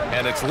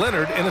 And it's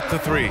Leonard in at the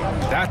 3.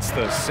 That's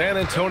the San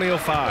Antonio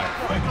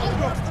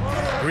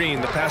 5. Green,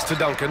 the pass to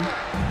Duncan.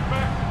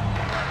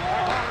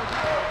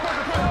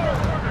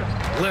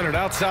 Leonard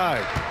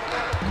outside.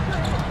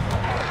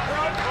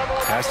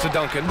 Pass to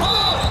Duncan.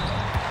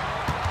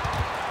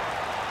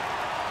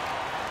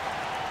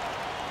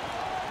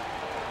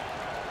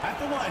 At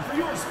the line for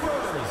your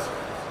Spurs,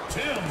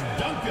 Tim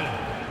Duncan.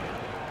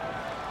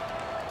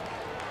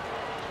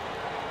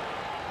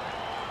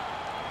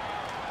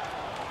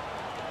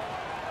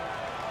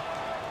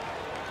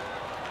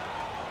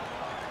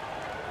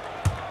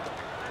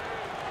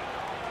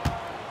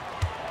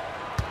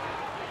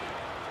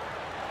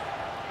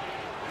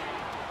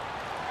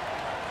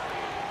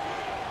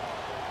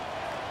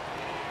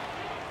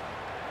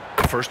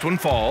 First one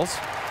falls.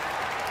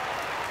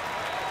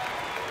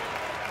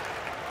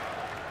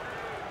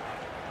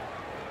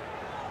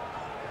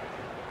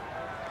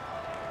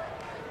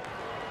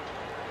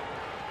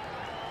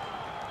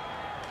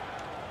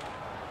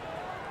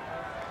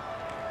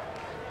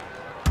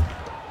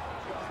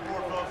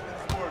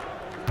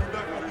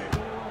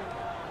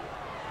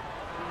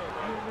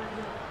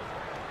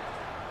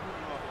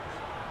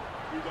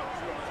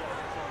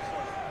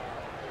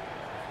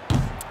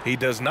 He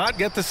does not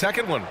get the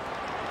second one.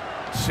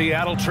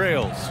 Seattle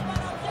trails.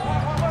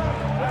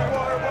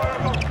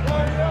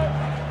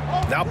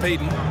 Now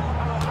Payton.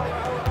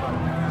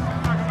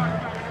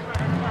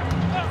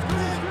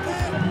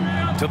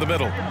 To the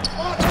middle.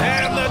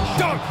 And the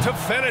dunk to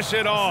finish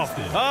it off.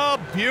 A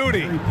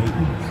beauty.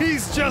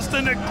 He's just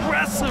an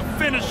aggressive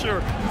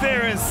finisher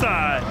there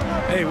inside.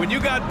 Hey, when you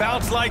got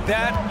bounce like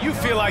that, you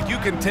feel like you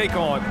can take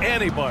on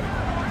anybody.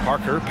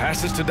 Parker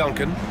passes to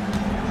Duncan.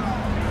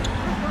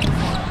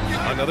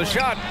 Another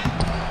shot.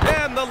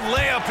 And the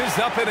layup is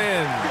up and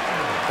in.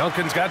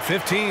 Duncan's got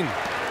 15.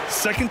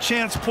 Second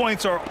chance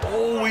points are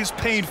always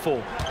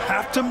painful.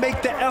 Have to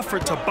make the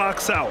effort to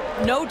box out.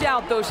 No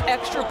doubt those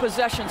extra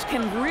possessions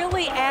can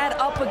really add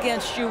up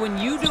against you when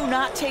you do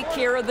not take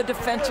care of the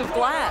defensive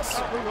glass.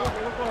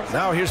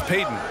 Now here's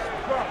Payton.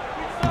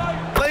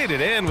 Played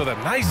it in with a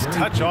nice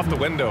touch off the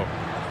window.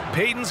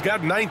 Payton's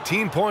got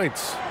 19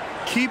 points.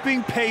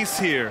 Keeping pace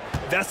here.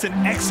 That's an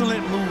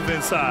excellent move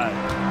inside.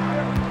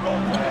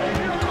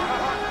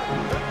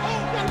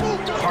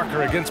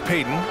 Parker against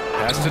Payton.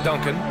 Pass to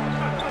Duncan.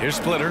 Here's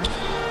Splitter.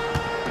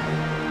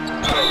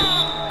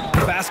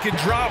 The basket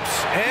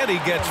drops, and he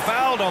gets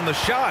fouled on the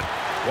shot.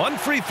 One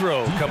free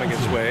throw coming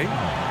his way.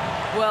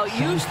 Well,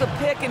 use the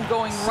pick and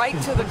going right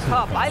to the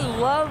cup. I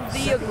love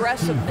the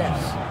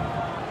aggressiveness.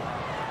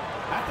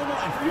 At the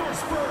line for your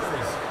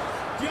Spurs,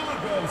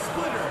 Diego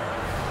Splitter.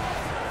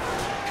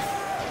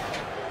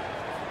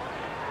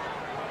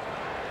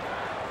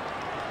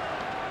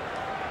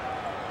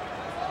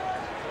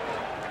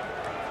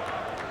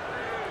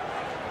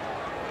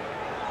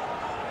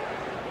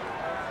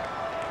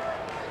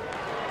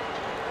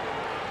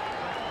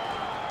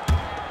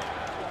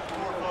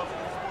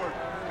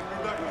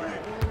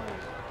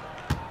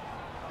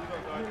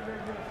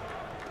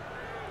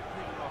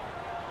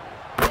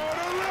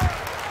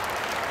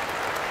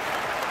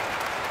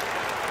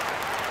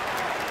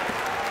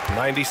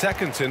 .90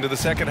 seconds into the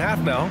second half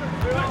now.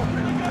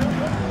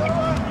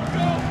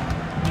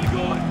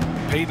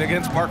 Payton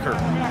against Parker.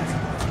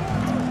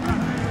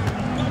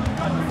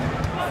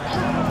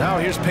 Now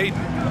here's Payton.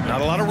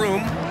 Not a lot of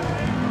room.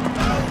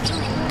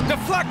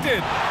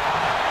 Deflected.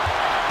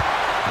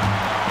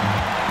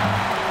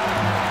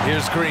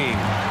 Here's Green.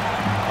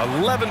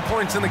 11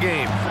 points in the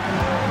game.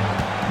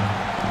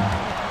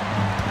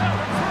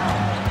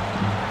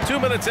 2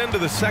 minutes into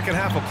the second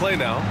half of play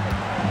now.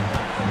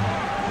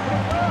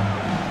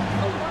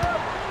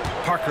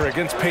 Parker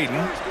against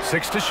Payton.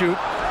 6 to shoot.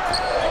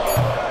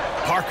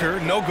 Parker,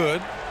 no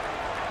good.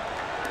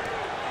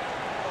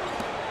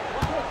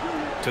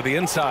 To the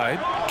inside.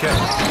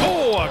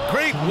 Oh, a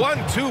great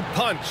 1-2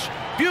 punch.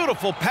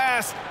 Beautiful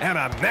pass and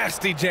a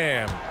nasty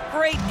jam.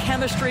 Great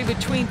chemistry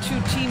between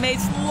two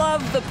teammates.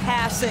 Love the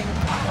passing.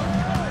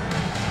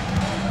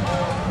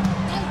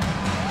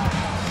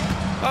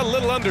 A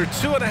little under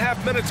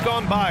 2.5 minutes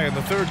gone by in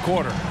the third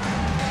quarter.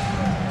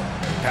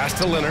 Pass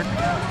to Leonard.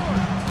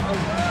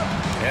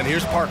 And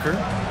here's Parker.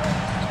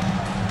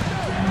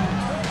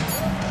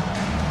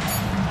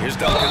 Here's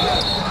Duncan.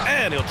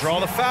 And he'll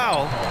draw the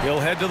foul. He'll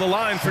head to the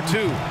line for 2.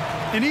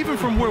 And even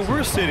from where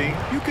we're sitting,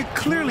 you could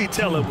clearly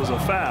tell it was a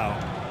foul.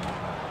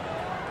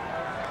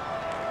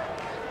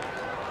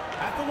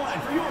 At the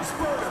line for your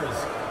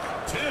Spurs,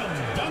 Tim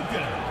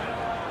Duncan.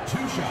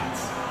 2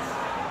 shots.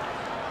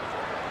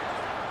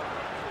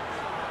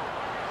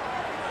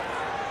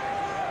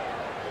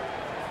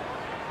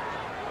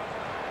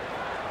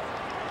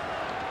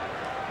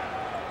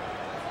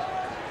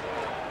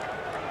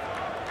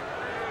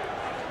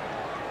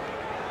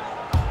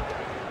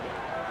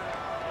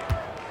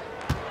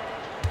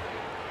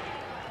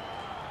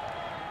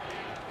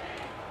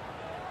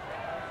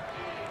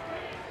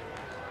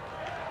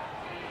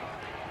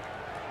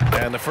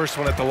 And the first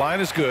one at the line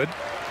is good.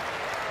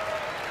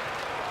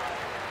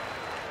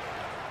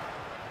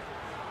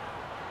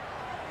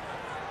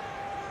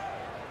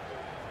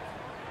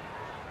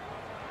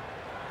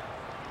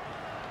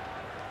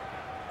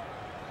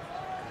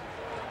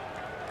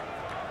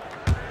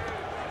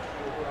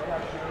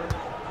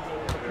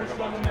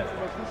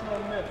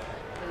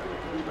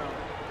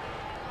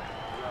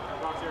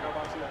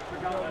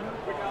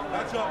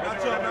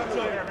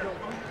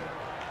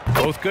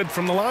 Both good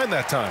from the line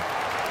that time.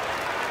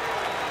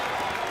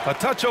 A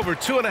touch over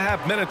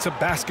 2.5 minutes of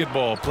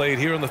basketball played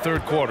here in the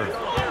third quarter.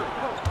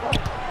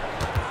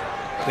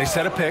 They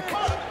set a pick.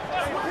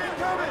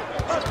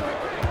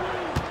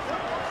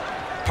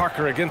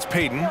 Parker against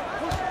Payton.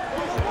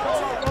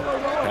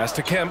 Pass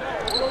to Kemp.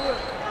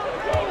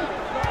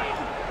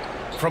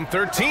 From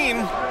 13,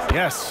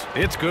 yes,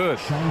 it's good.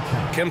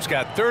 Kemp's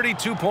got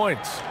 32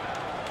 points.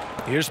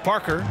 Here's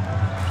Parker,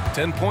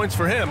 10 points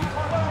for him.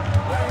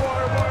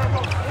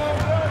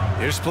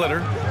 Here's Splitter.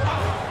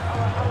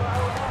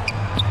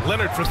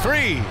 Leonard for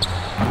three.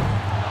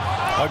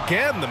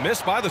 Again, the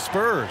miss by the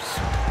Spurs.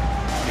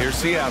 Here's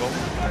Seattle.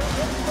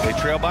 They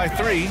trail by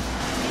 3.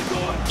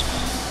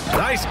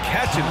 Nice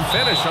catch and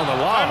finish on the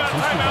lob.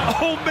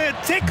 Oh, man,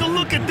 take a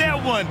look at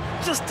that one.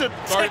 Just a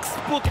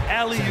textbook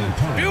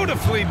alley-oop.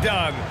 Beautifully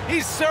done.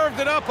 He served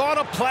it up on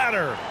a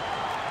platter.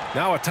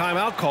 Now a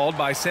timeout called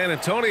by San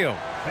Antonio.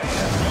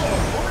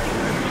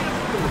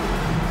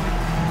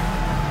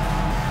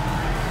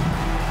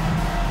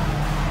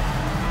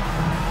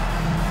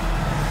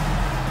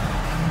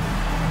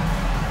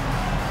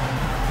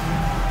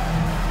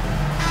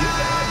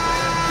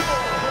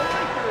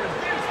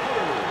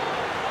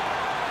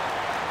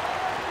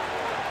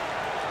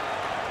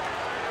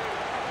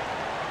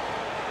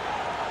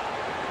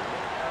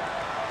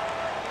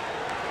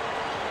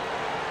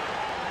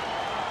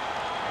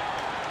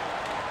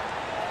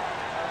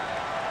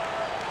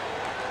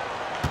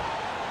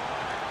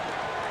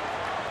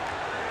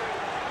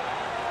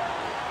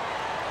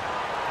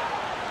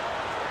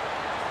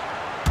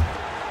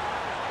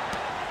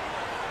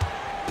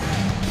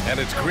 And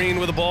it's Green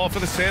with the ball for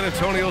the San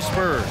Antonio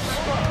Spurs.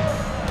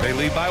 They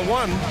lead by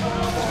 1.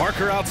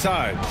 Parker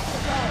outside.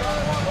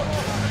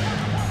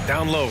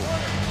 Down low.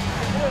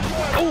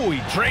 Oh, he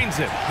drains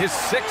it. His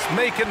 6th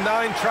making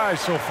 9 tries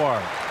so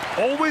far.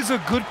 Always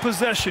a good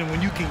possession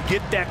when you can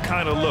get that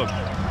kind of look.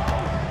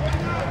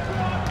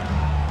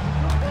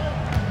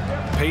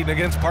 Payton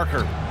against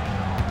Parker.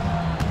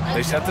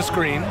 They set the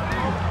screen.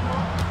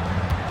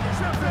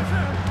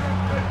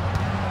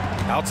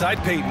 Outside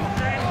Payton.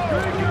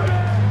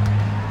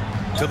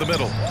 To the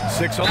middle.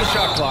 6 on the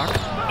shot clock.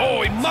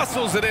 Oh, he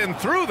muscles it in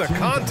through the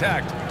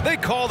contact. They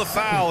call the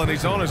foul, and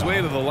he's on his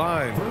way to the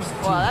line.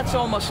 Well, that's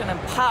almost an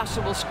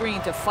impossible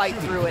screen to fight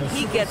through, and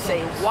he gets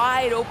a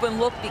wide open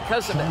look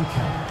because of it.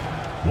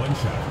 One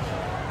shot.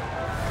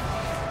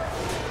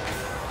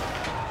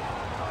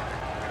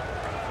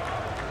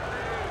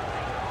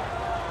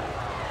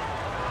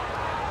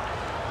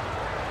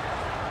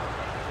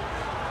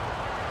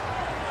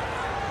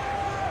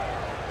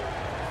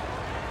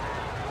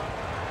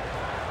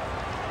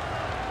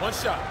 One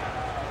shot.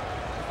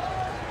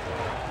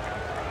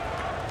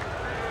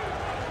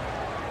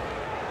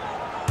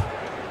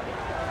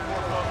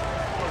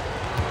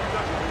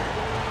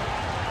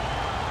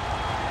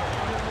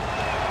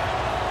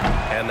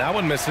 And that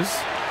one misses.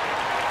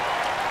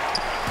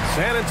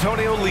 San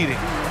Antonio leading.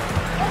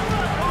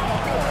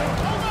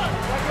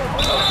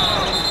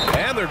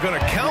 And they're going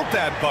to count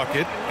that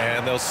bucket,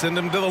 and they'll send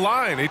him to the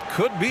line. It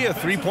could be a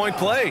 3-point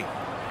play.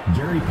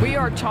 We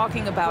are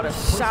talking about a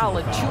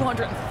solid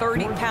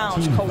 230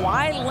 pounds.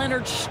 Kawhi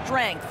Leonard's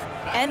strength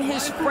and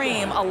his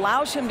frame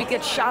allows him to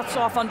get shots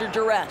off under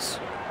duress.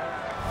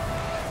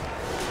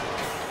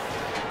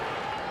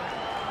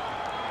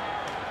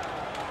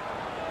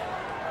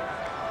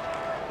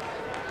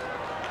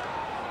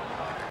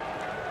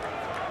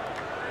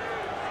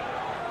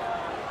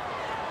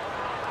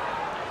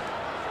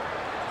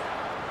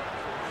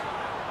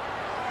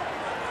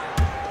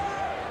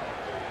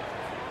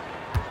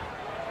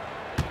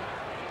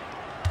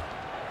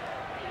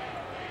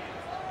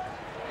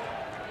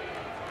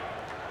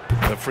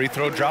 The free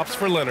throw drops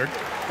for Leonard.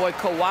 Boy,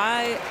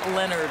 Kawhi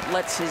Leonard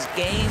lets his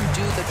game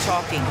do the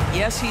talking.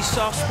 Yes, he's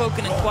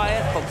soft-spoken and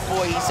quiet, but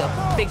boy, he's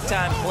a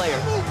big-time player.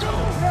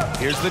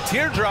 Here's the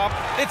teardrop.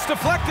 It's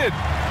deflected.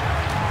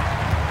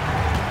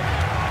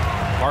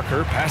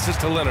 Parker passes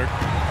to Leonard.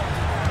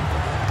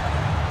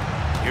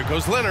 Here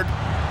goes Leonard.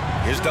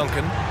 Here's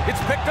Duncan.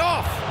 It's picked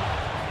off.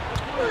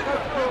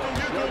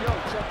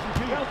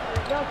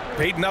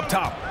 Payton up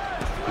top.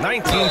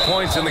 19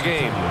 points in the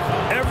game.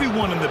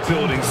 Everyone in the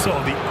building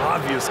saw the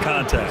obvious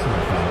contact.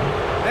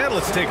 And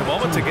let's take a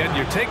moment to get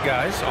your take,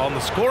 guys, on the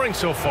scoring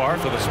so far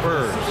for the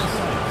Spurs.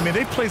 I mean,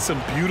 they played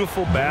some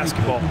beautiful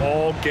basketball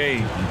all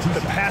game.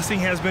 The passing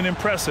has been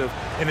impressive,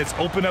 and it's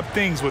opened up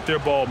things with their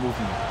ball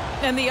movement.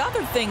 And the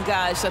other thing,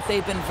 guys, that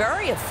they've been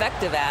very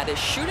effective at is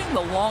shooting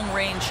the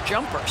long-range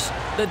jumpers.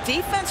 The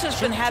defense has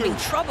been having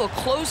trouble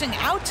closing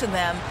out to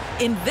them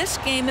in this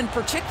game in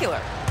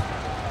particular.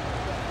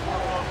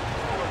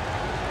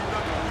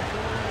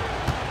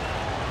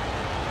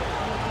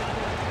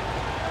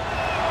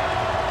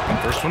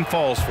 First one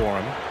falls for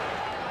him.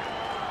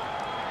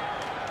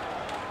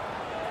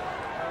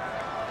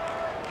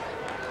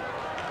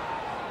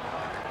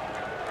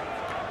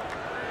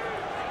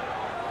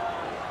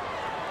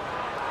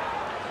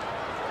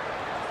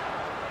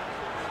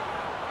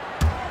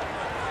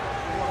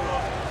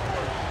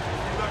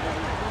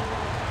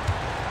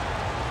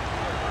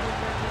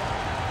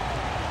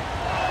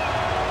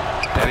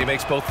 he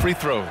makes both free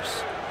throws.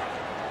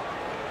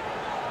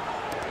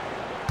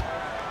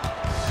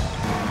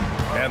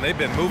 And they've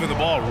been moving the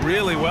ball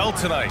really well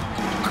tonight.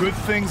 Good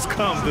things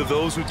come to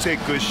those who take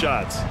good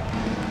shots.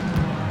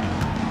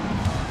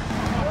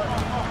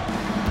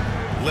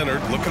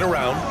 Leonard looking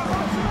around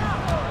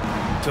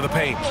to the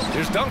paint.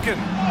 Here's Duncan.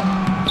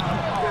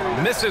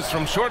 Misses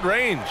from short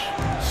range.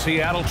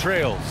 Seattle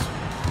trails.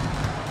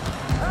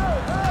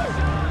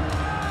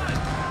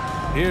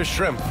 Here's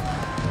Shrimp.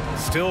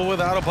 Still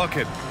without a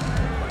bucket.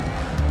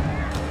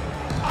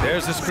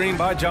 There's the screen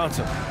by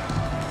Johnson.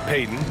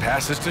 Payton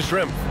passes to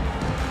Shrimp.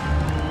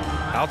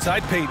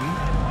 Outside Payton.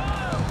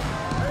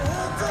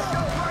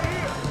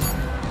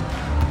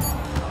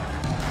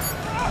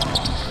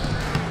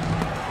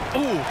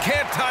 Ooh,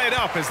 can't tie it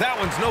up as that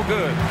one's no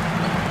good.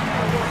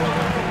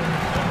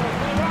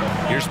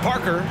 Here's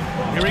Parker.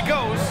 Here he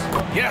goes.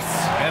 Yes,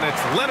 and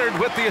it's Leonard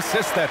with the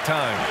assist that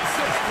time.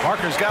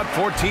 Parker's got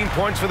 14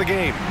 points for the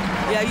game.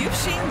 Yeah, you've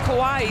seen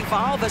Kawhi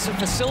evolve as a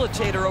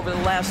facilitator over the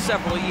last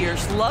several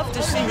years. Love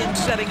to see him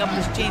setting up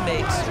his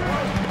teammates.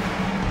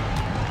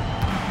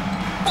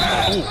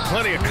 Ooh,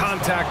 plenty of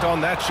contact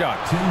on that shot.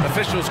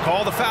 Officials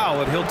call the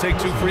foul, and he'll take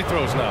 2 free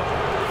throws now.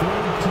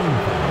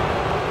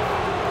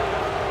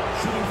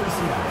 Shooting for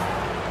Seattle,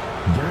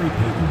 Gary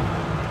Payton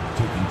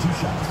taking 2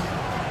 shots.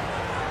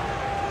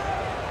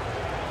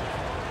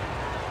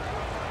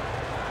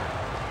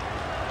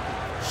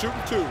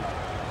 Shooting 2.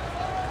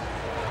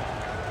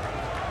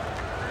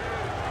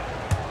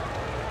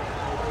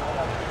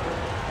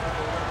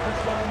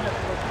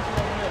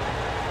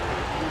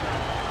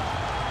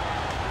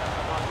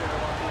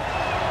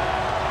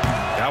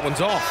 That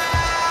one's off.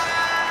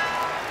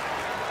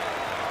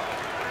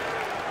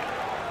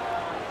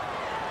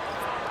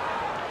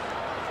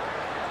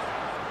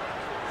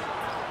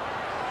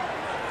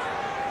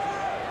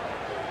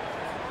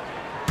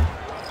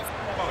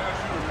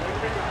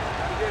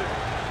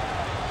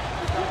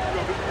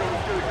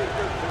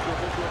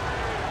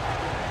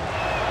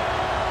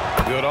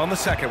 Good on the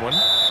second one.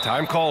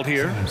 Time called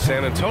here.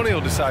 San Antonio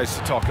decides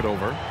to talk it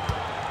over.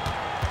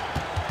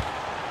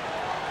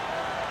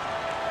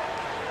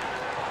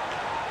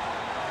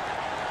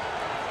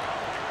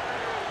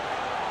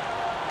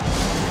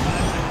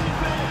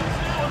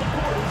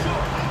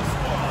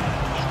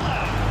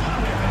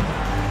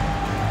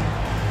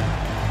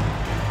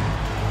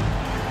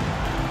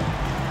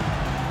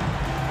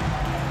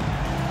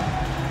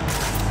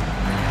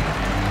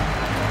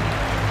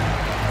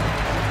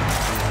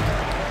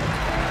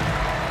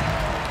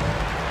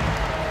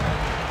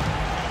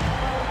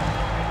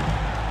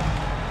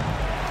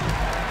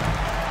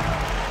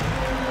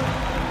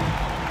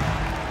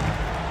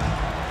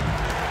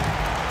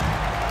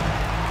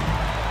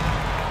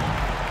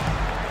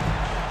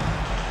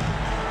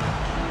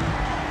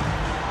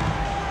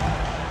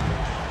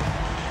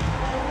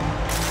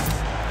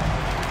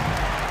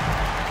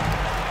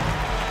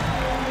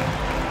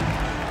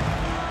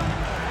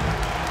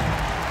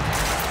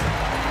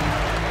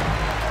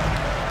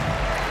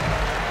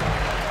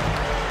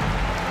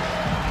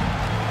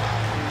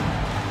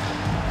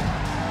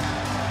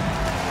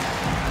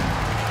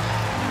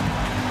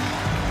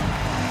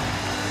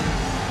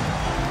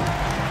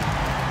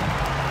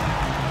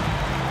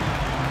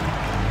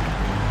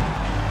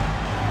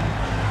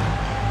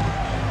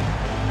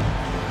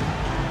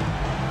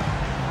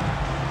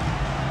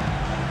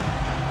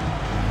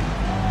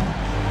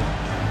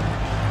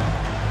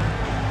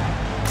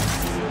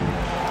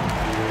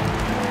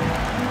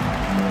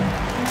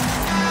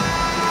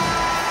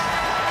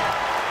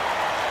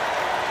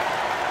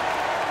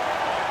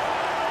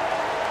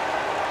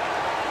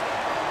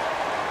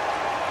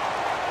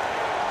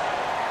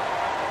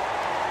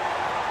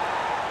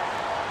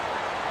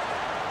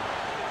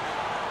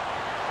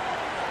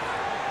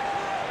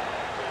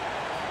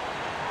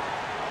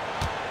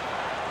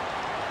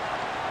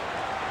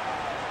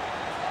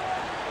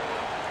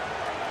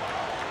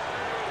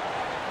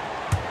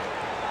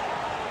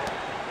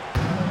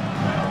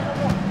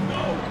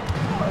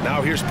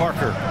 Now here's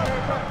Parker.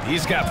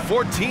 He's got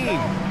 14.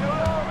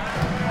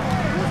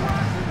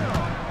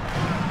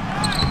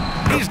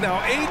 He's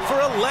now 8 for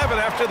 11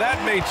 after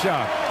that made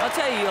shot. I'll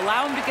tell you, you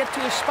allow him to get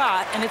to a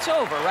spot, and it's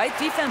over, right?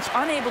 Defense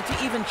unable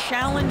to even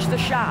challenge the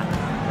shot.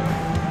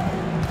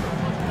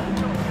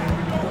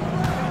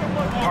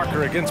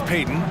 Parker against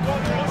Payton.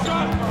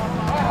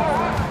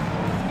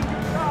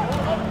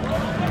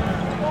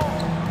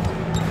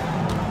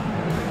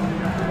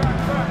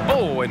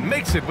 Oh, and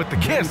makes it with the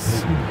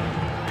kiss.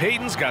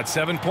 Payton's got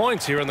 7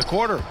 points here in the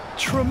quarter.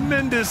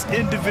 Tremendous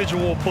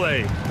individual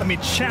play. I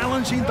mean,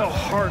 challenging the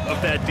heart of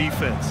that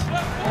defense.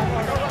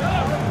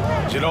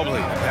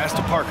 Ginobili, pass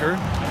to Parker.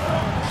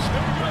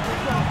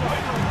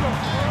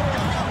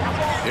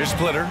 Here's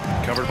Splitter,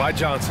 covered by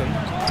Johnson.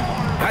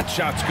 That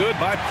shot's good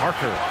by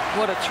Parker.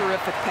 What a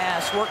terrific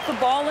pass. Work the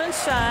ball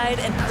inside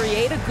and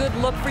create a good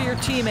look for your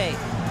teammate.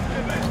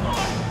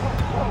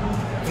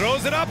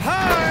 Throws it up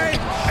high,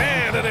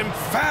 and an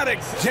emphatic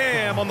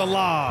jam on the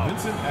lob.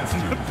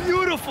 A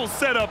beautiful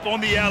setup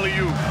on the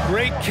alley-oop.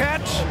 Great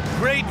catch,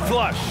 great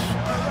flush.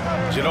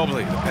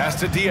 Ginobili, the pass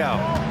to Diaw.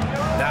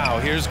 Now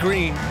here's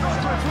Green.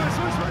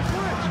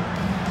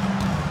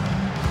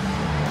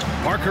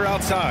 Parker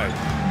outside.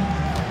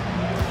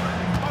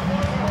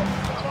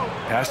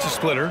 Pass to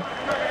Splitter.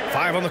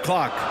 5 on the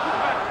clock.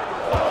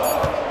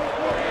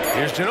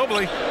 Here's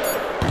Ginobili.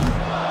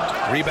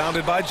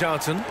 Rebounded by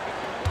Johnson.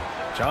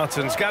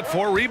 Johnson's got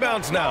 4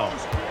 rebounds now.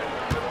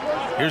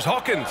 Here's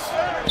Hawkins.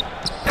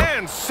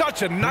 And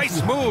such a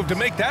nice move to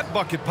make that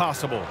bucket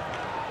possible.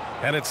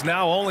 And it's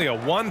now only a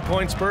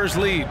 1-point Spurs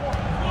lead.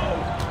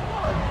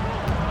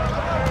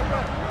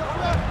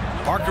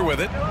 Parker with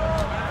it.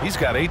 He's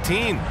got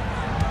 18.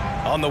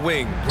 On the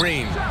wing,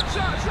 Green.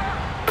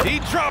 He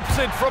drops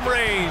it from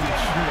range.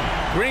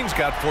 Green's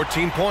got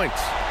 14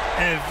 points.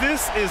 And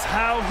this is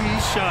how he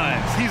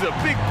shines. He's a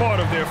big part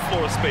of their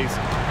floor spacing.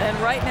 And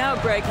right now,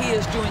 Greg, he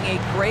is doing a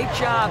great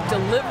job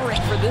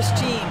delivering for this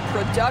team.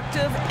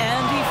 Productive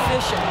and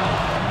efficient.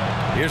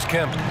 Here's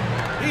Kemp.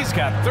 He's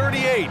got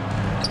 38.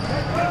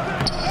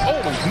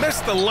 Oh, he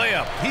missed the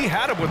layup. He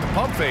had it with the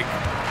pump fake.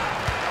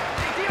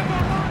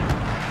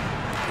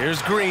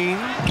 Here's Green.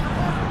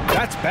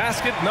 That's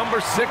basket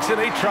number 6 in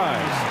 8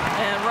 tries.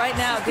 And right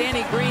now,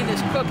 Danny Green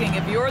is cooking.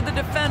 If you're the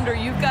defender,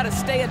 you've got to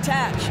stay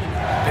attached.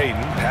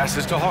 Payton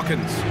passes to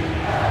Hawkins.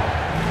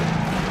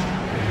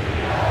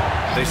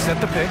 They set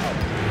the pick.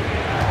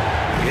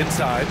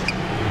 Inside.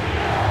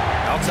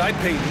 Outside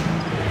Payton.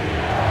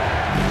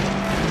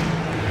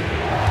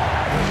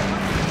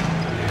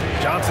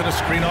 Johnson a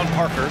screen on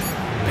Parker.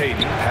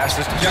 Payton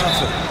passes to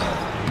Johnson.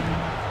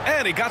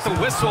 And he got the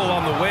whistle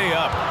on the way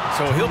up,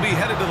 so he'll be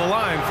headed to the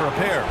line for a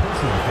pair.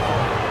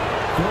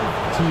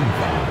 Team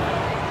foul.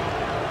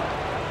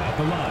 At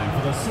the line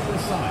for the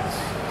Supersonics,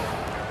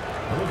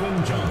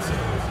 Irvin Johnson.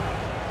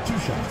 2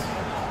 shots.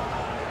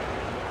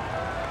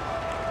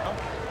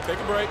 Take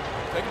a break.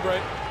 Take a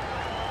break.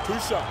 2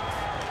 shots.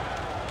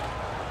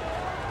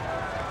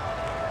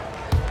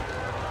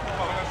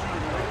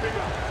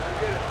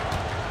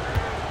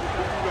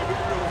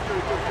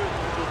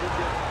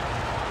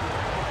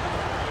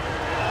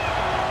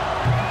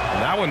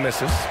 That one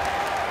misses.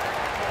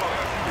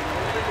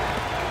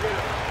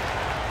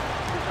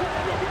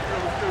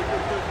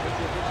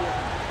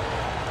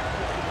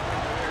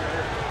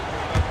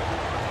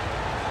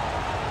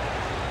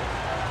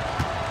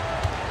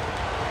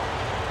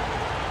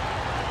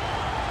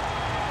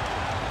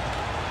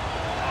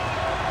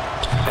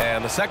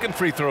 And the second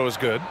free throw is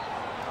good.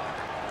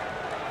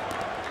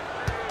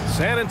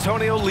 San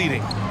Antonio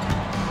leading.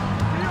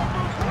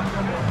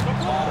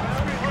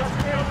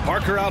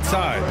 Parker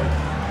outside.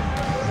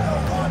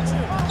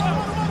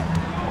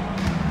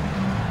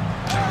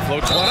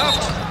 Floats one up.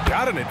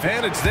 Got an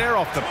advantage there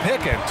off the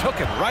pick and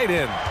took it right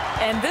in.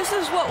 And this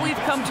is what we've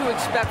come to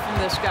expect from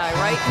this guy,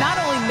 right? Not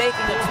only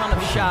making a ton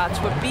of shots,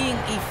 but being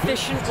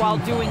efficient while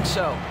doing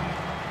so.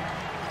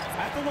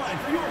 At the line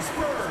for your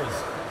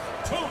Spurs,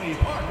 Tony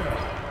Parker.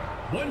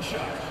 1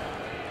 shot.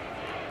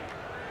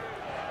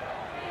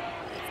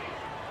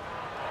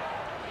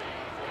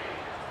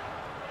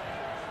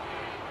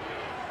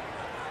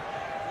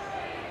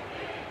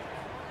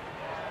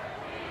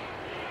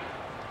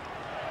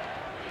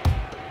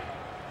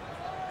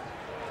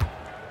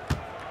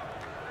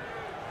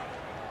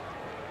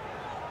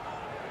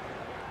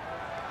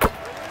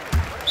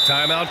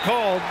 Timeout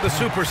called, the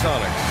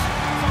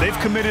Supersonics. They've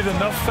committed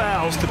enough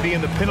fouls to be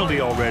in the penalty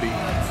already.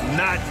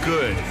 Not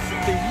good.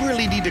 They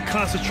really need to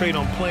concentrate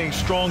on playing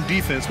strong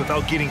defense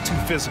without getting too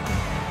physical.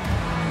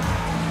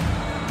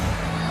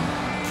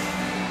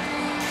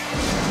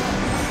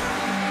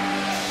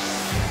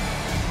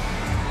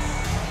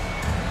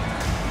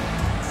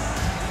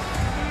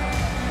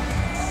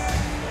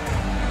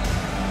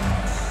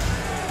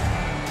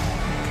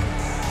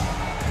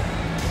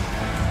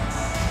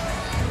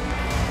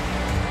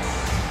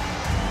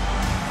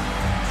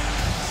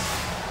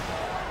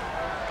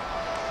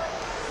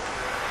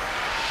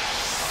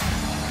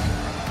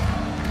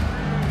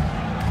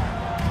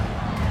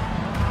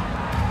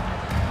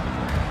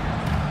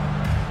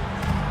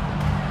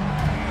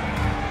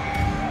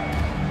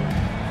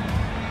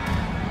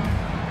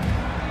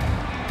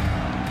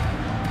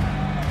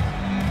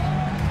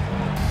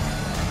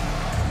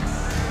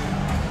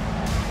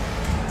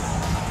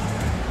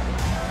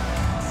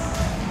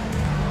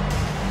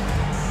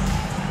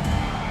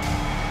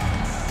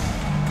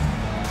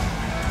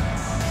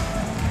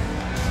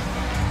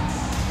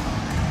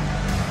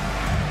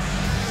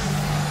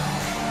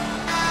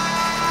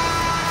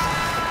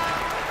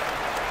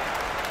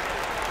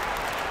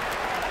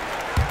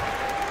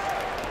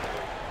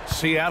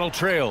 Seattle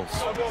trails.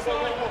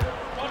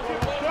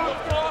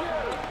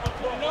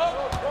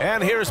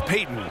 And here's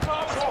Payton.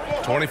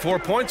 24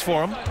 points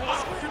for him.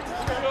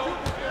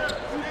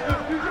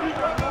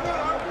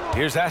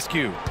 Here's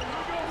Askew.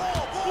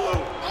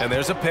 And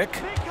there's a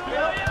pick.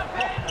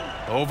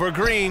 Over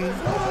Green.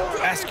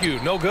 Askew,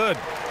 no good.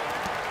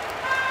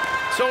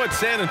 So it's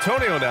San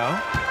Antonio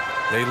now.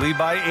 They lead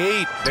by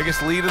 8.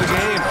 Biggest lead of the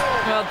game.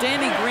 Well,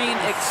 Danny Green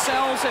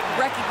excels at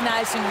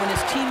recognizing when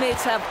his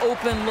teammates have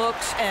open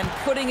looks and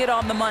putting it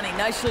on the money.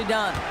 Nicely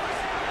done.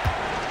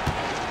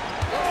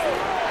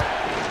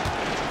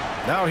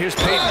 Now here's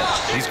Payton.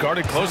 He's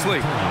guarded closely.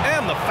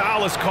 And the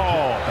foul is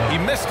called. He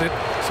missed it,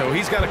 so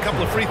he's got a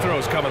couple of free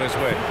throws coming his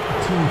way.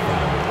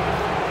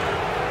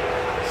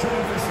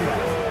 Shooting for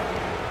Seattle,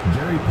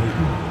 Gary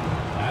Payton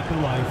at the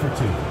line for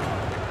 2.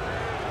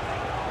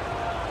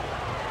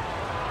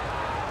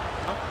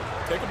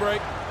 Take a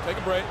break. Take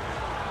a break.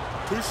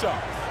 2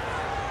 shots.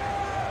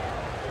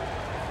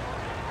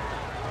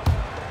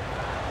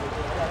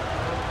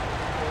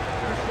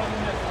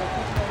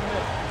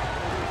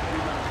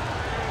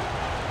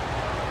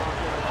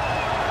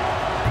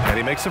 And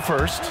he makes the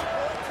first.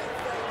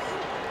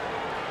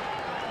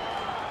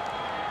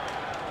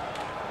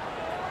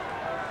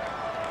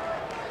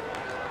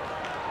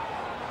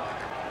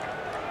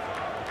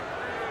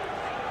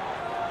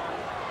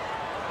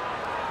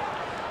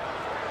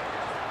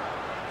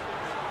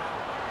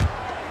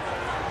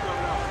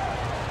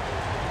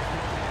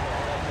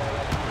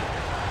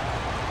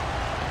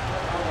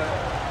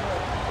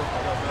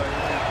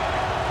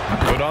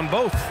 Good on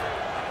both.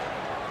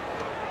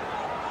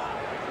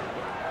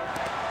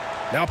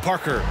 Now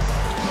Parker.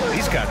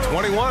 He's got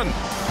 21.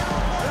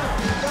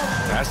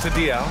 Pass to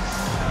Dial.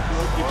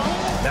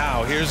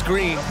 Now here's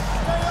Green.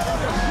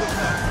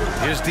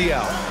 Here's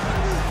Dial.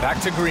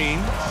 Back to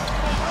Green.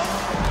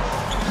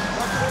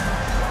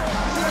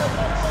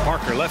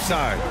 Parker left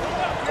side.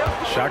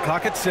 Shot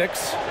clock at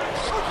 6.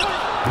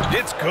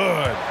 It's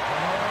good.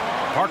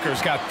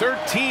 Parker's got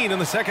 13 in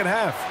the second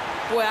half.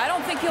 Boy, I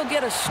don't think he'll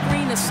get a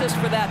screen assist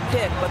for that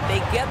pick, but they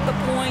get the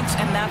points,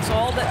 and that's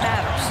all that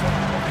matters.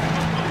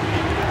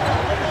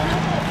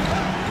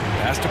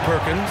 Pass to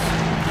Perkins.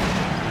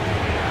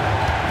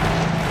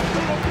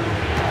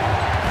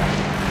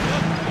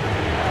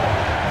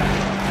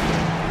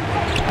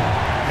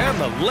 And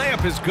the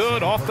layup is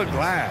good off the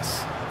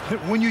glass.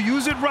 When you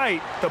use it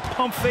right, the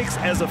pump fake's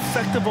as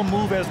effective a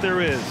move as there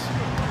is.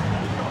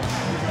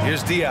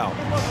 Here's Dial.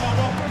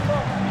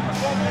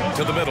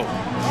 To the middle.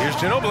 Here's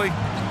Ginobili.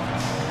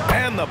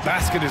 And the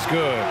basket is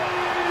good.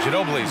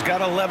 Ginobili's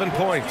got 11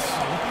 points.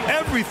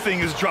 Everything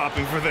is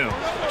dropping for them.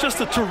 Just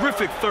a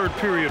terrific third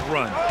period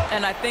run.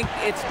 And I think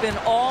it's been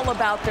all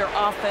about their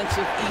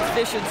offensive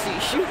efficiency,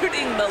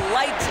 shooting the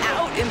lights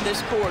out in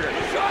this quarter.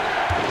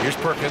 Here's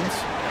Perkins.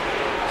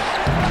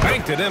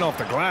 Banked it in off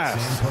the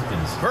glass.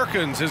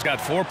 Perkins has got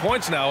 4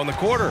 points now in the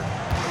quarter.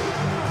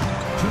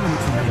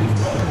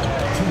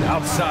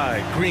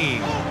 Outside,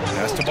 Green.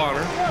 Pass to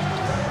Bonner.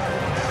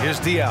 Here's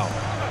Dial.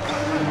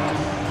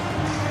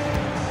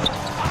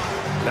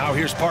 Now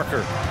here's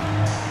Parker.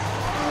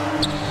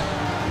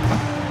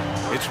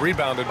 It's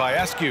rebounded by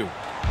Askew.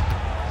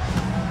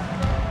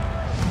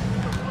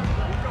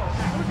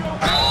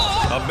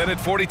 A minute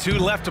 42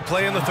 left to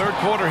play in the third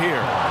quarter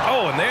here.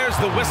 Oh, and there's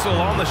the whistle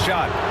on the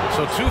shot.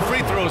 So 2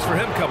 free throws for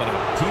him coming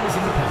up. Teams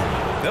in the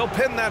penalty. They'll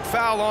pin that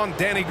foul on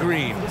Danny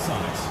Green.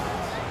 Supersonics,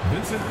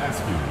 Vincent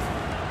Askew,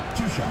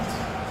 2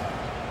 shots.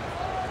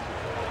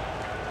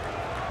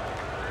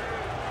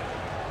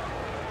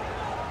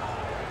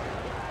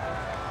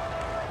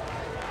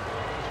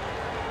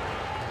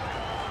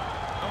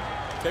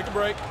 Take a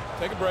break.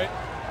 Take a break.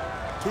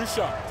 2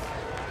 shots.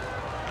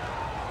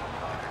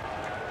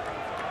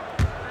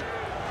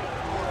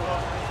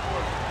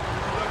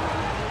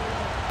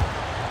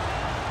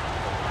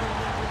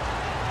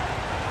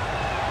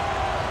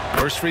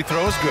 First free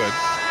throw is good.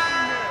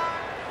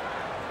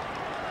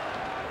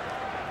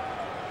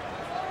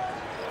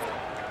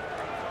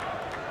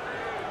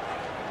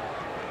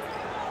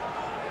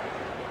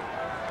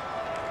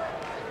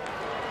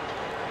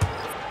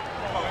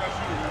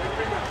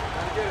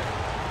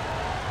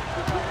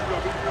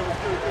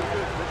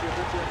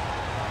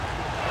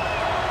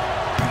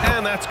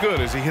 And that's good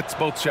as he hits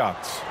both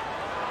shots.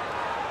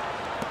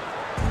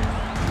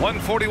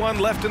 1:41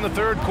 left in the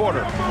third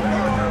quarter.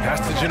 Pass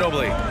to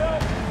Ginobili.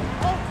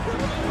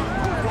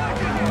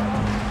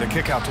 The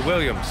kick out to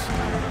Williams.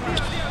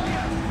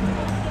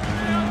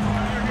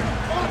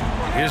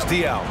 Here's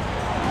Dial.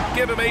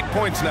 Give him 8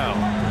 points now.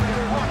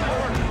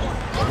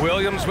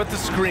 Williams with the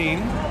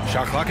screen.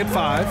 Shot clock at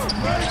 5.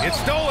 It's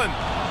stolen.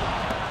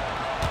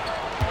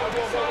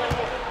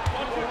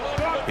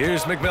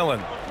 Here's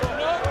McMillan.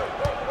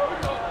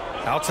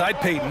 Outside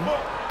Payton.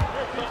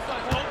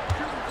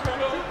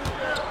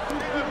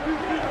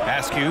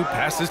 Askew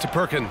passes to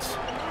Perkins.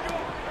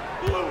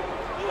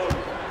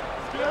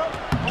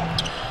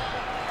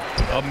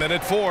 A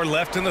minute 4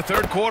 left in the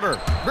third quarter.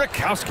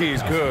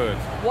 Brickowski's good.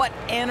 What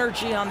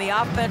energy on the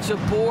offensive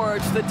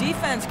boards. The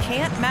defense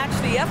can't match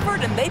the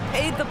effort, and they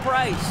paid the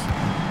price.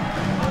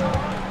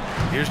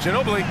 Here's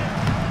Ginobili.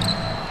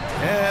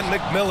 And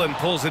McMillan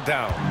pulls it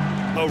down.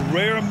 A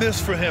rare miss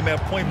for him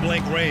at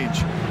point-blank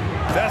range.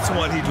 That's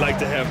one he'd like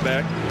to have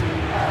back.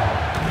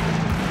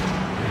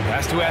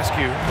 Pass to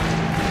Askew.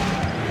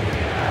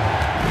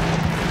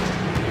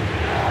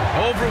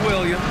 Over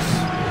Williams.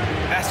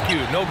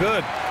 Askew, no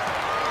good.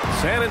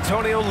 San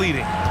Antonio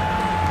leading.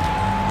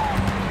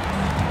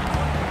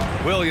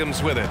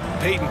 Williams with it.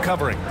 Payton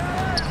covering.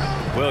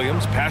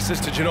 Williams passes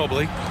to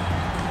Ginobili.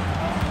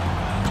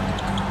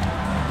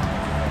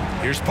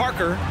 Here's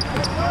Parker,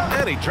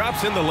 and he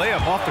drops in the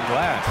layup off the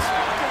glass.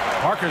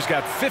 Parker's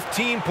got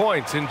 15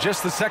 points in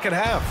just the second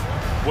half.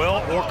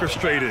 Well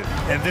orchestrated,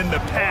 and then the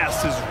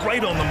pass is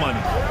right on the money.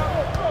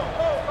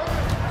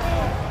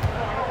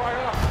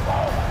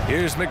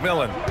 Here's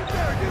McMillan.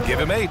 Give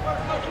him 8.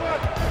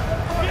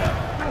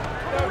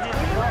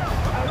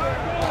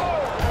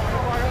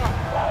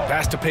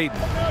 Pass to Payton.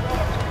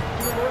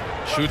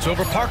 Shoots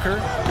over Parker.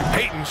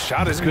 Payton's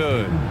shot is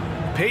good.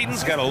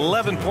 Payton's got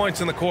 11 points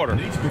in the quarter.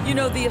 You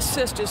know, the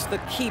assist is the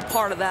key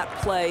part of that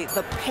play.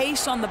 The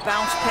pace on the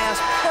bounce pass,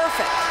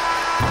 perfect.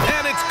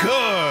 And it's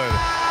good.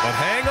 But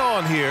hang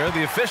on here.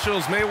 The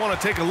officials may want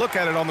to take a look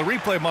at it on the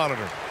replay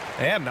monitor.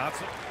 And not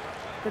so.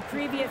 The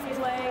previous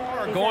play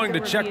We're going to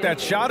check that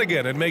shot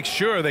again and make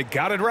sure they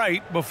got it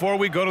right before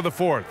we go to the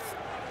fourth.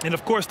 And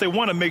of course, they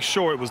want to make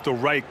sure it was the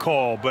right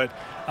call, but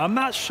I'm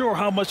not sure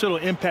how much it'll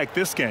impact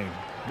this game.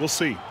 We'll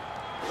see.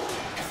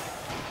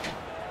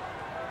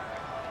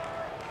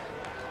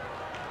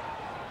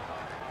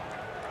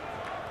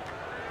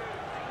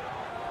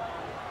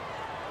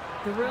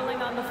 The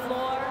ruling on the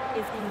floor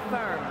is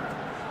confirmed.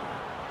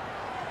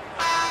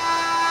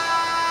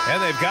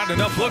 And they've gotten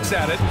enough looks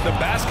at it. The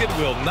basket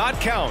will not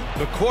count.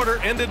 The quarter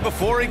ended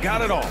before he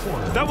got it off.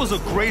 That was a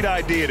great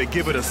idea to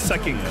give it a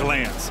second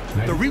glance.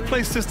 The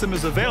replay system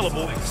is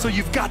available, so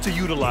you've got to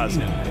utilize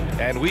it.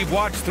 And we've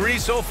watched 3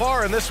 so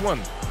far in this one.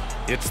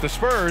 It's the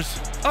Spurs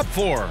up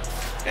 4.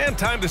 And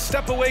time to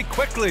step away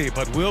quickly,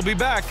 but we'll be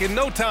back in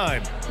no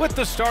time with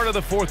the start of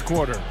the fourth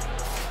quarter.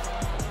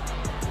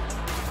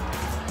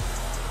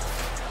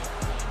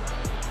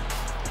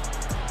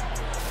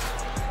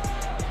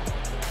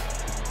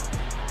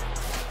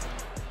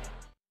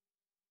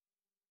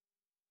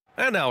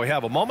 And now we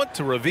have a moment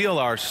to reveal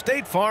our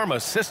State Farm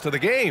assist of the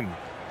game.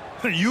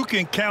 You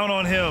can count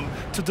on him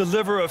to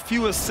deliver a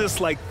few assists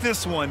like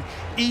this one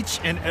each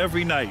and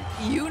every night.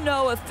 You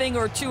know a thing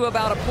or two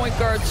about a point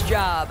guard's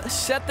job.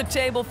 Set the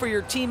table for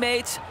your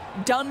teammates.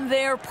 Done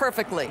there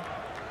perfectly.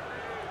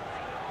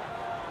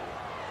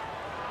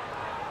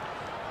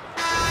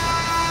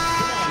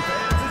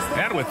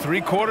 And with 3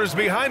 quarters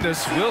behind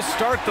us, we'll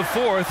start the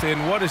fourth in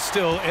what is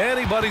still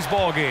anybody's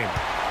ball game.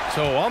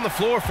 So on the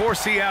floor for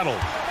Seattle.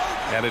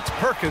 And it's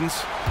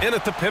Perkins in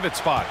at the pivot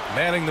spot,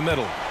 manning the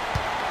middle.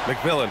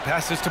 McMillan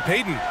passes to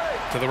Payton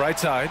to the right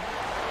side.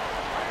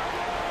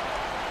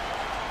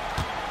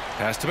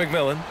 Pass to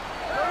McMillan.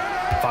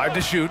 5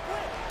 to shoot.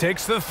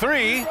 Takes the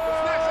 3.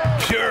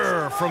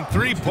 Pure from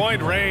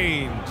 3-point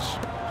range.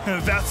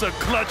 That's a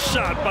clutch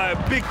shot by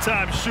a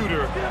big-time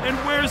shooter. And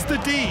where's the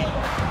D?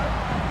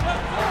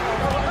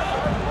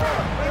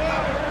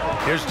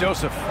 Here's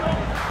Joseph.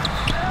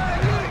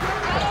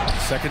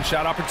 Second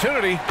shot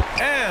opportunity,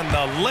 and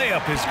the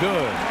layup is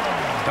good.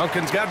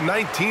 Duncan's got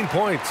 19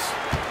 points.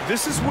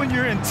 This is when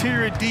your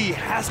interior D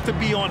has to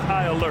be on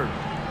high alert.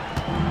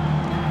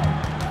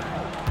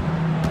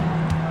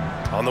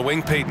 On the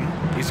wing, Payton.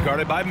 He's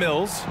guarded by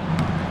Mills.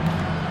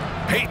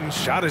 Payton's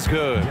shot is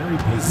good.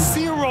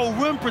 0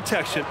 rim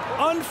protection.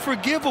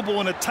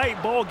 Unforgivable in a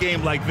tight ball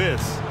game like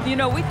this. You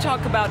know, we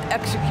talk about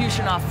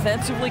execution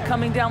offensively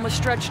coming down the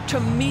stretch.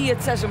 To me,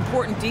 it's as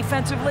important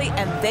defensively,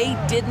 and they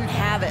didn't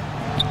have it.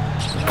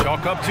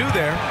 Chalk up 2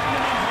 there.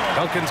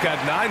 Duncan's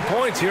got 9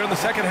 points here in the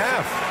second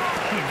half.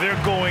 They're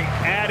going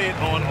at it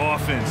on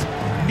offense.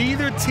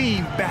 Neither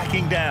team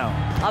backing down.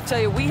 I'll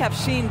tell you, we have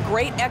seen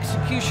great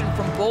execution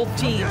from both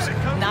teams.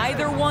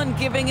 Neither one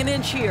giving an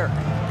inch here.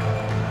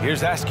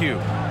 Here's Askew.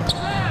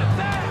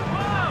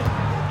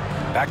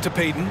 Back to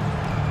Payton.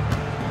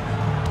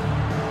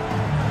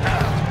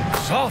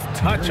 Soft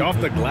touch off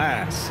the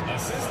glass.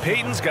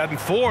 Payton's gotten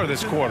 4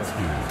 this quarter.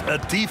 A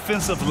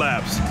defensive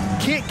lapse.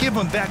 Can't give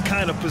him that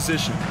kind of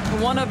position.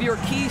 One of your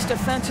keys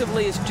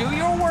defensively is do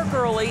your work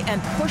early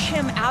and push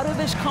him out of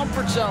his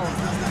comfort zone.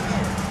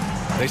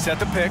 They set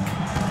the pick.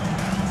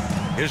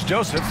 Here's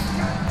Joseph.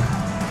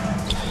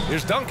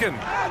 Here's Duncan.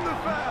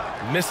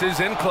 Misses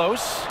in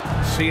close.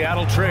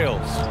 Seattle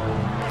trails.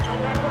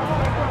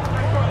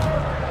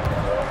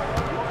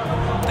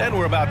 And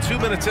we're about 2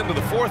 minutes into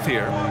the fourth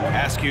here.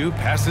 Askew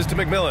passes to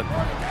McMillan.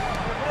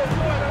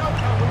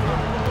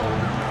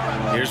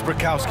 Here's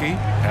Brakowski.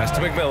 Pass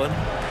to McMillan.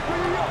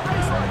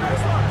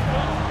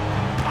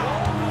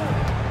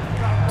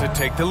 To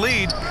take the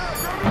lead.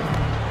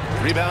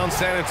 Rebound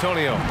San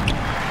Antonio.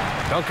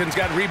 Duncan's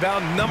got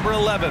rebound number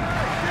 11.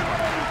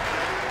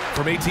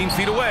 From 18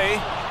 feet away.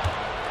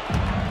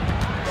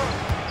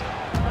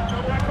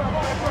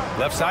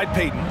 Left side,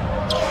 Payton.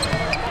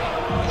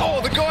 Oh,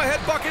 the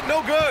go-ahead bucket,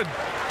 no good.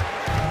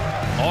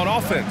 On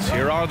offense,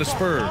 here are the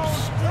Spurs.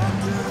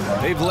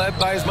 They've led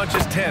by as much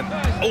as 10.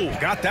 Oh,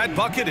 got that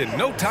bucket in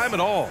no time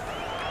at all.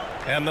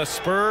 And the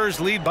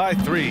Spurs lead by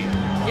 3. You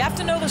have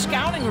to know the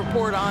scouting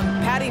report on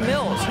Patty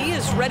Mills. He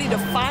is ready to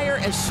fire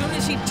as soon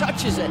as he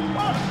touches it.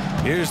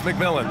 Here's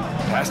McMillan.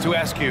 Pass to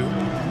Askew.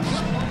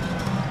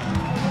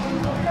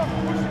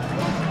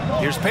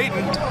 Here's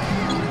Payton.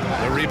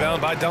 The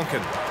rebound by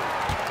Duncan.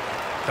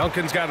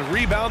 Duncan's got a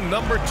rebound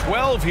number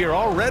 12 here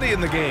already in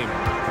the game.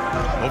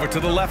 Over to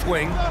the left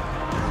wing.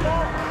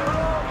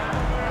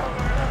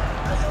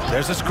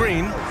 There's a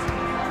screen.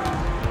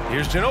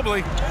 Here's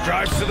Ginobili.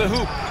 Drives to the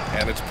hoop.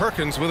 And it's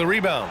Perkins with a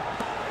rebound.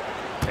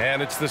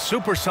 And it's the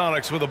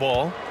Supersonics with the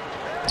ball.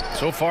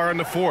 So far in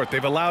the fourth,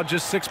 they've allowed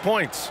just 6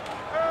 points.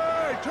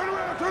 Hey, turn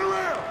around, turn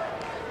around.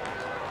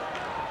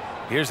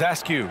 Here's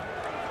Askew.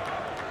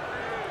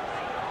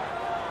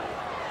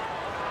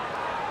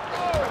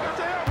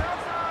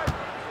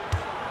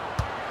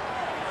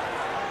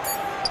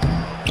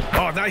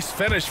 Oh, nice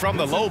finish from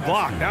the low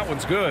block. That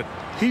one's good.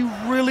 He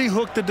really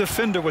hooked the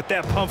defender with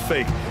that pump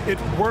fake. It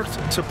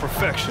worked to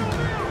perfection.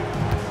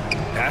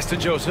 Pass to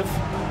Joseph.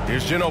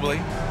 Here's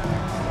Ginobili.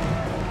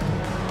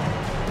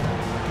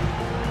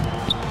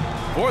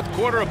 Fourth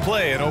quarter of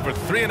play, and over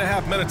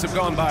 3.5 minutes have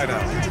gone by now.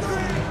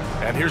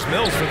 And here's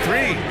Mills for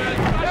three.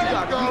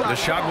 The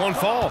shot won't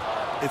fall.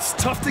 It's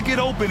tough to get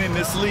open in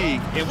this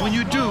league, and when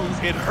you do,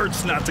 it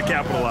hurts not to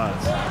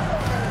capitalize.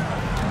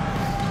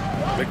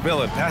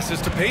 McMillan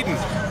passes to Payton.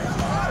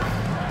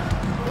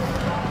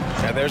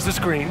 And there's the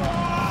screen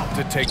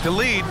to take the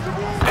lead.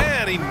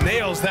 And he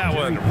nails that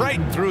one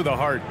right through the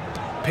heart.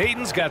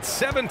 Payton's got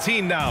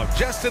 17 now,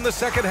 just in the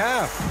second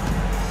half.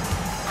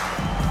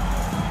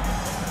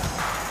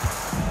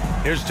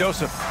 Here's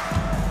Joseph.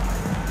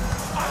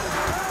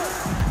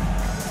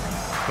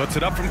 Puts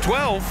it up from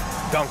 12.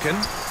 Duncan.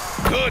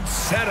 Good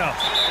setup.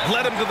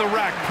 Led him to the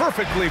rack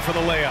perfectly for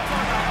the layup.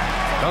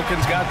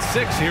 Duncan's got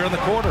 6 here in the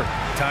quarter.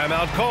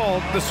 Timeout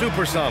called, the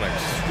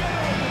Supersonics.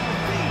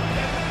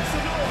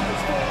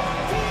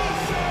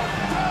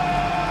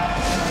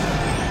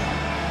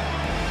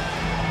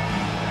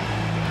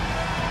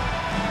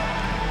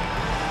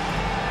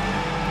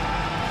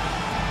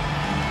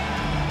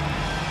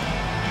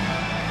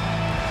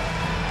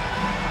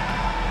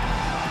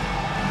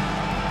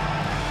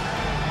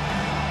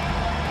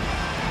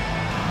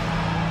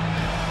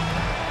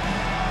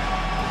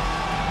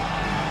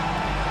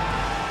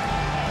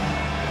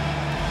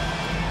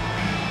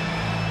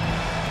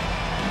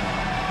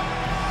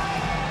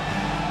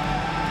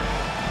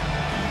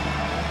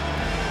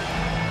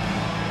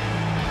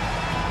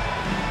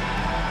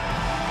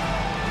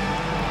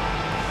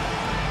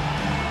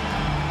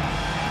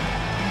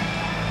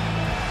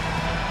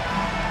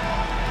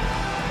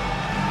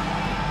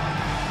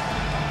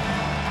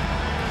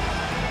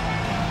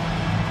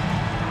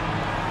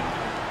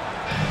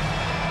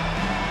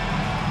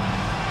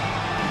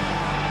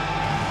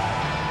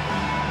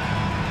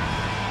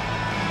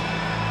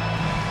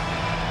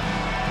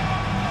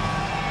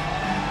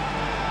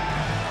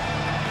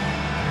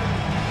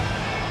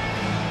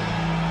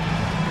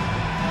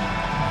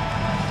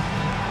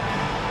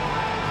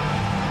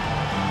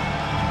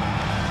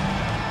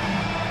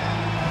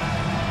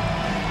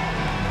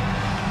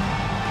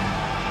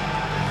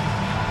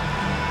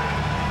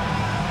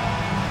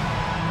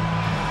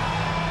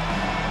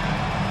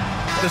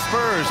 The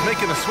Spurs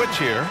making a switch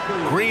here.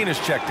 Green is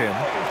checked in.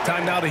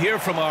 Time now to hear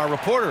from our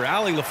reporter,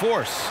 Allie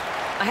LaForce.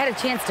 I had a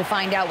chance to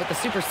find out what the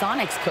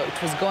Supersonics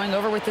coach was going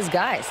over with his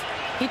guys.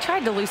 He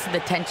tried to loosen the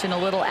tension a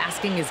little,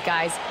 asking his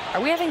guys,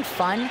 are we having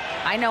fun?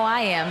 I know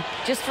I am.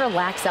 Just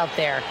relax out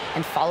there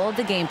and follow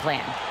the game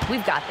plan.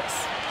 We've got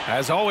this.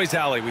 As always,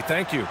 Allie, we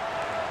thank you.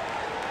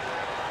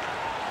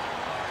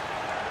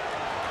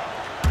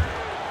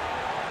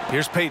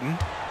 Here's Payton.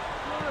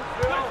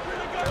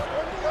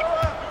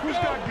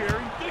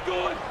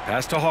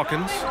 Pass to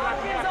Hawkins.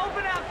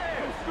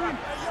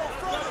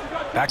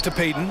 Back to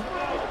Payton.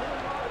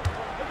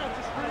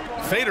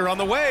 Fader on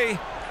the way.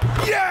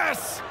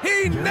 Yes!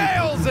 He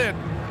nails it!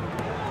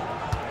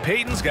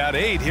 Payton's got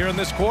 8 here in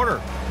this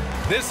quarter.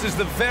 This is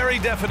the very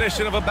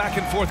definition of a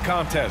back-and-forth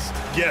contest.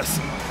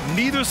 Yes,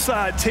 neither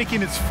side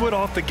taking its foot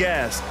off the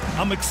gas.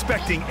 I'm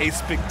expecting a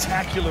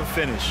spectacular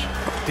finish.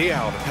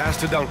 Diaw, the pass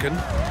to Duncan.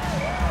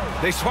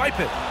 They swipe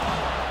it.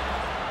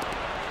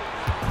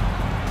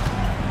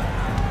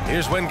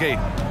 Here's Wingate.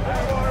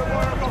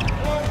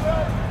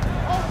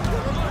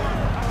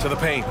 To the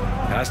paint.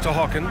 Pass to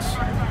Hawkins.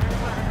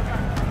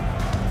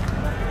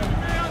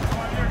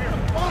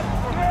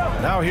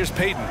 Now here's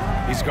Payton.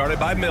 He's guarded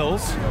by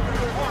Mills.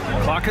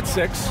 Clock at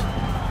 6.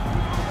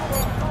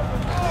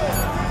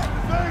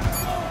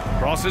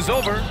 Crosses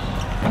over.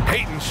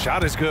 Payton's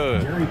shot is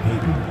good.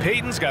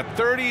 Payton's got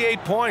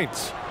 38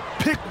 points.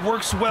 Pick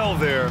works well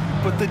there,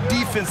 but the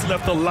defense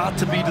left a lot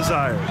to be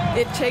desired.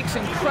 It takes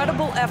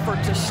incredible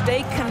effort to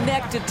stay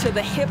connected to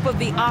the hip of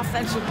the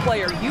offensive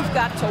player. You've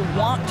got to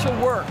want to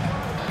work.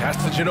 Pass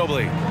to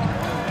Ginobili.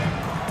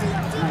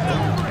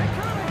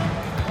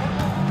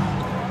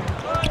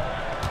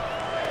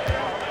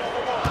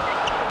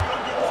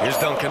 Here's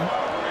Duncan.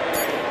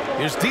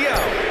 Here's Diaw.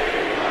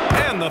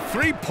 And the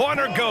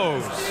three-pointer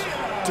goes.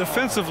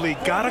 Defensively,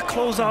 gotta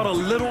close out a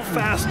little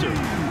faster.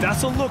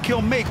 That's a look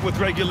he'll make with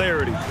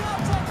regularity.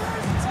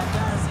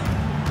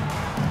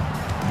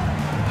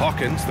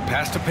 Hawkins, the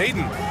pass to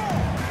Payton.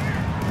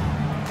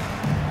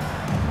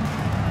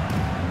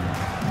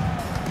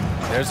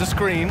 There's a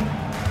screen.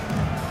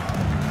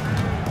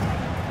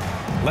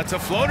 Lets a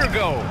floater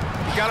go.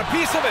 He got a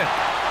piece of it.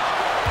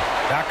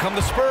 Back come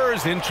the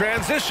Spurs in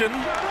transition.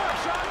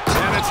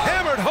 And it's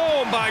hammered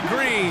home by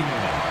Green.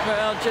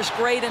 Well, just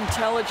great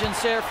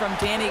intelligence there from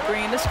Danny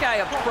Green. This guy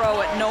a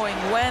pro at knowing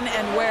when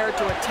and where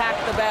to attack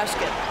the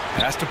basket.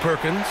 Pass to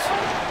Perkins.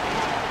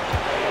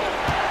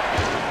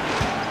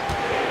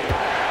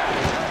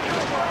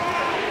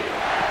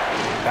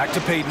 Back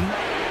to Payton.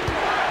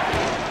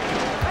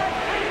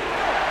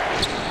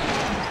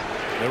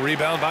 The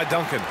rebound by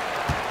Duncan.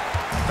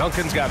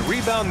 Duncan's got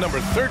rebound number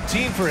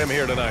 13 for him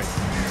here tonight.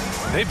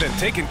 They've been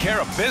taking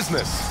care of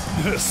business.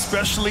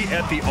 Especially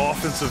at the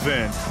offensive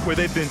end, where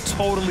they've been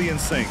totally in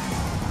sync.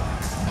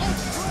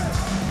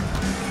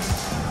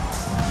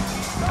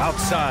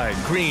 Outside,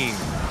 Green.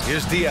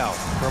 Here's Diallo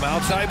from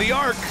outside the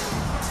arc.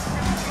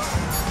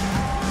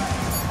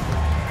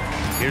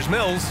 Here's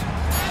Mills.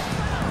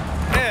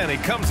 And he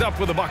comes up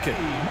with a bucket.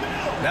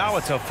 Now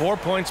it's a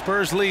 4-point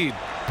Spurs lead.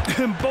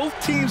 And both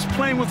teams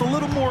playing with a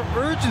little more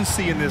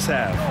urgency in this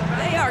half.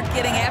 They are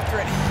getting after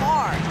it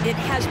hard. It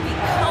has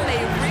become a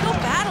real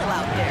battle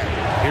out there.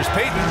 Here's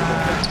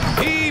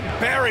Payton. He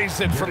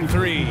buries it from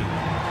 3.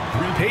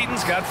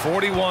 Payton's got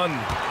 41.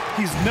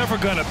 He's never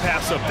going to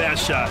pass up that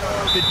shot.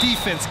 The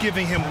defense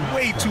giving him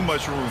way too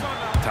much room.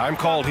 Time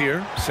called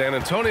here. San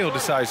Antonio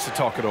decides to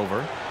talk it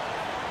over.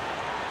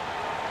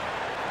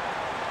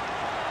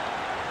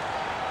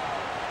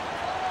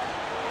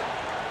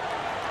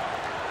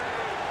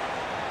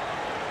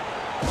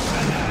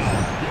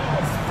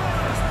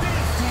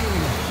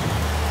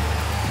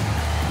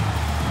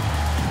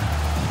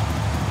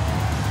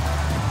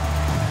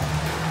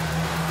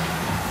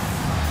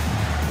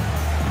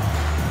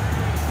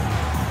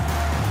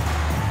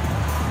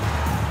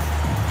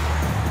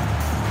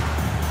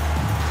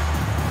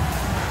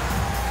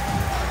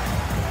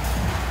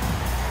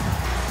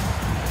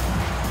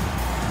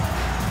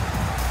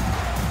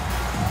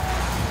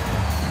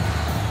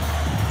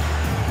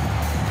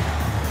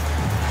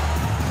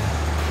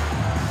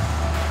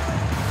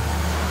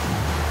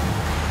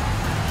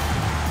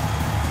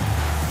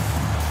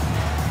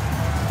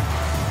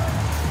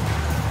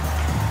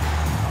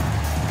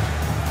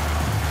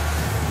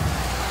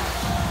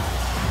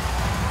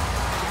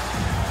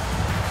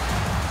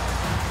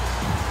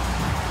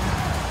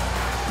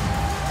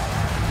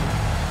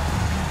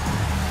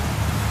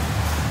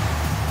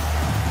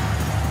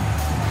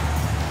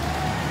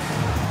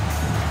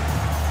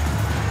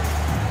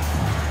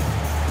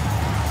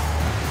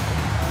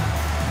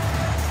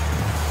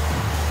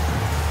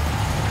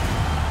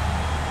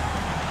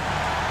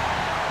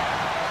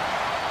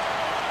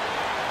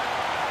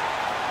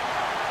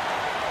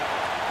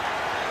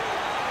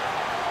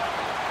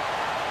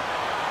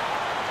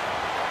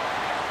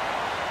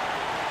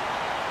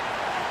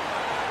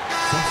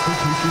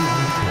 Substitution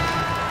on the court.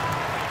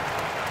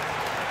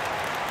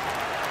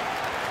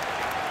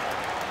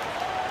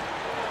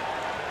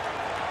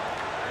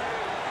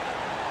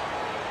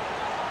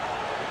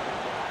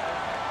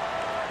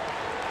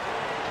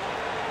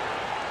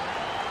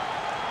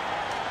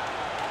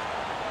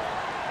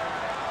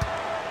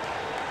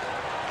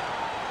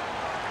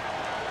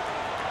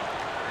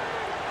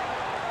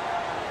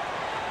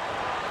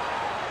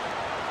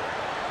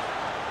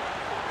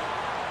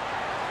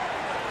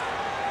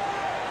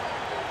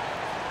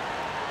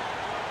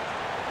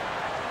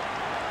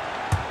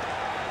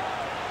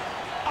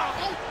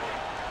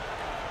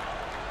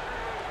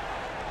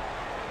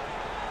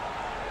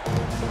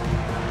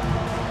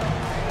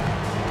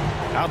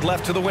 Out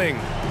left to the wing.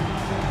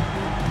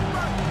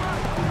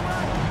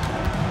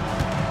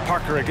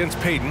 Parker against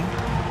Payton.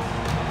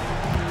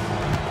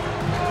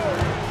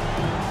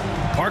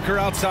 Parker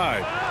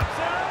outside.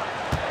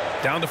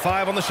 Down to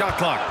 5 on the shot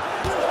clock.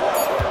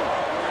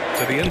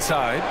 To the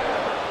inside.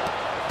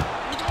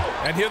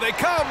 And here they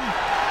come.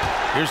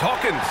 Here's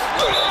Hawkins.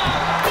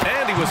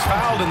 And he was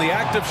fouled in the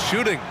act of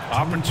shooting.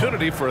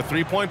 Opportunity for a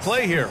 3-point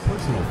play here.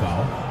 Personal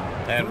foul.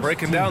 And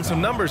breaking down some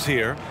numbers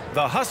here,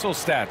 the hustle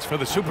stats for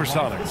the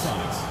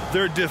Supersonics.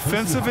 Their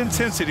defensive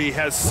intensity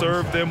has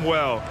served them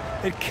well.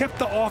 It kept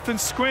the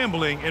offense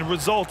scrambling and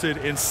resulted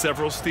in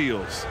several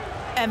steals.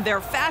 And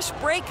their fast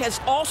break has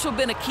also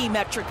been a key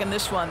metric in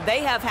this one.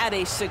 They have had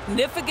a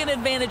significant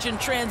advantage in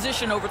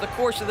transition over the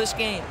course of this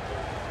game.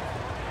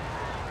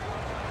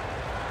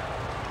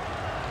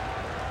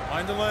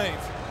 Mind the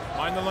lanes.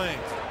 Mind the lanes.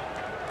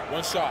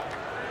 One shot.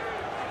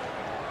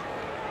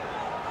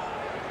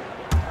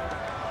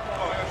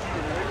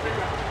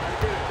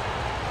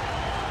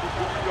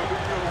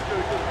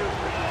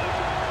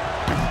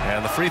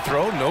 And the free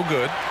throw, no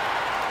good.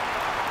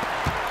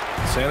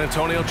 San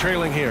Antonio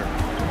trailing here.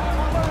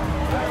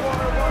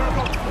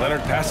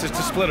 Leonard passes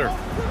to Splitter.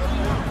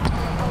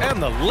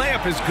 And the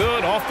layup is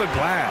good off the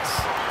glass.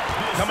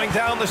 Coming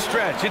down the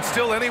stretch, it's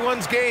still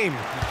anyone's game.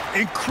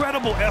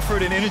 Incredible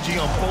effort and energy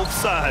on both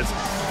sides.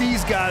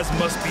 These guys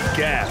must be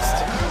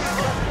gassed.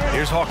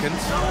 Here's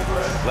Hawkins.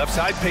 Left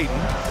side, Payton.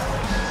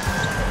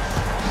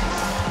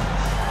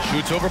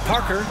 Shoots over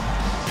Parker.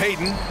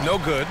 Payton, no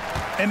good.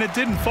 And it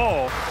didn't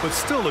fall, but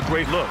still a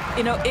great look.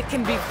 You know, it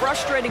can be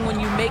frustrating when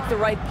you make the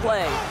right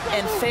play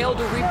and fail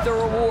to reap the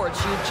rewards.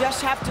 You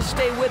just have to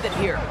stay with it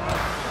here.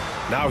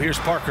 Now here's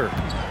Parker.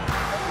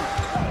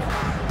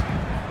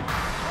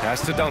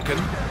 Pass to Duncan.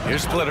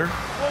 Here's Splitter.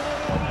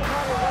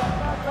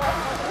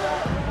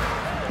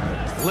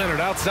 Leonard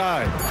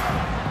outside.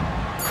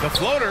 The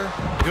floater.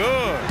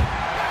 Good.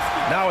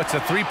 Now it's a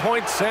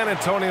 3-point San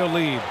Antonio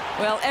lead.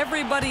 Well,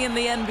 everybody in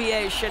the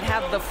NBA should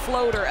have the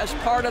floater as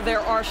part of their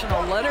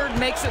arsenal. Leonard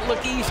makes it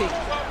look easy.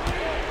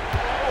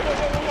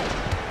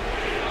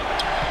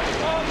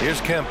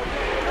 Here's Kemp.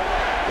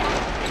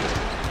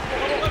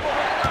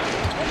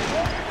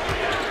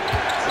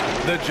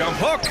 The jump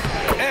hook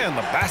and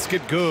the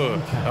basket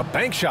good. A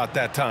bank shot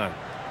that time.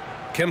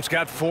 Kemp's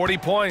got 40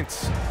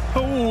 points.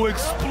 Oh,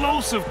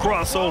 explosive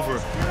crossover.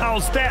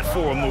 How's that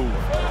for a move?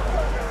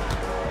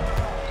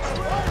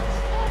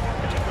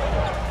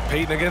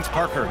 Payton against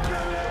Parker.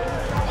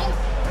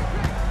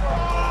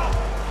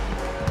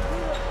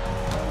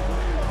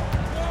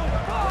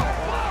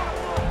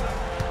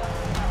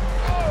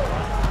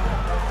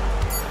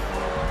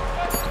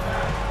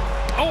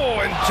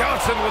 Oh, and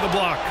Johnson with a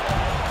block.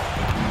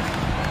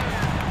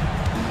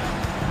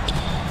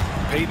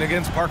 Payton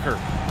against Parker.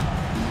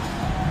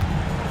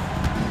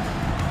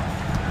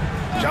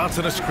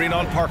 Johnson a screen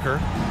on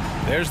Parker.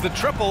 There's the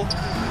triple.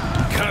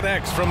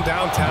 Connects from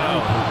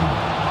downtown.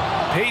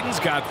 Payton's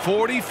got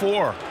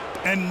 44.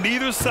 And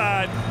neither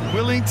side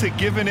willing to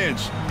give an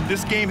inch.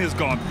 This game has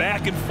gone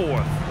back and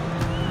forth.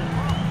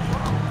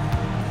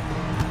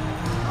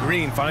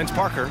 Green finds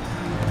Parker.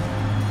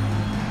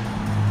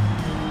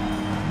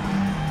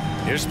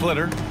 Here's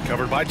Splitter,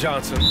 covered by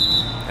Johnson.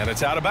 And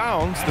it's out of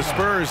bounds. The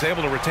Spurs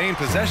able to retain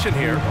possession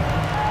here.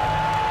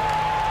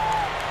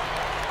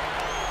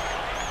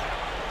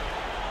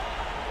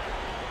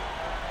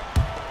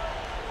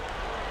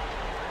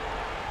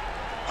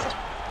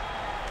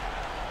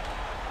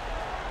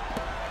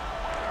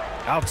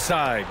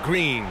 Outside,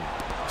 Green.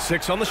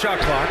 6 on the shot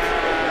clock.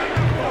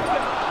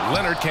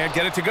 Leonard can't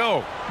get it to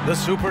go. The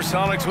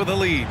Supersonics with the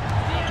lead.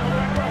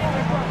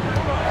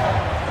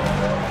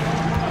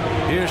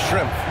 Here's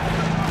Shrimp.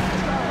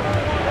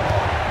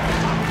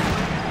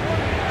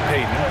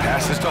 Payton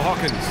passes to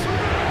Hawkins.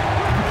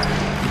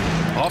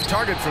 Off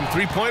target from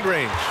 3-point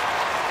range.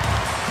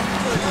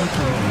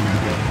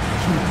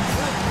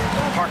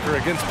 Parker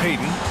against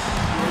Payton.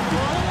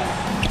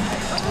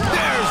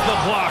 There's the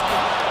block.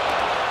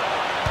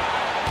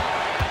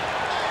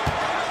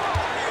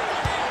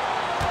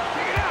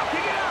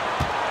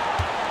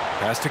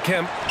 Pass to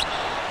Kemp.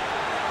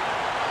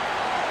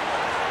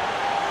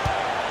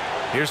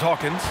 Here's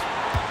Hawkins.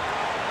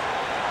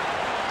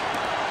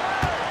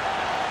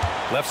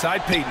 Left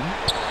side, Payton.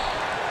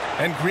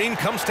 And Green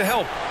comes to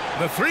help.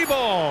 The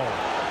 3-ball.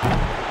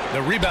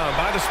 The rebound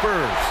by the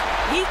Spurs.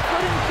 He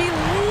couldn't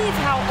believe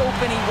how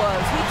open he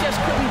was. He just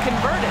couldn't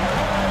convert it.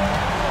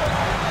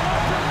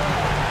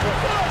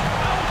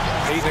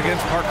 Payton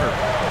against Parker.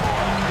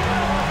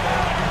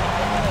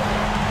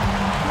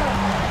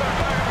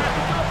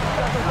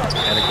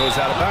 And it goes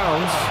out of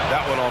bounds.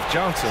 That one off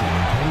Johnson.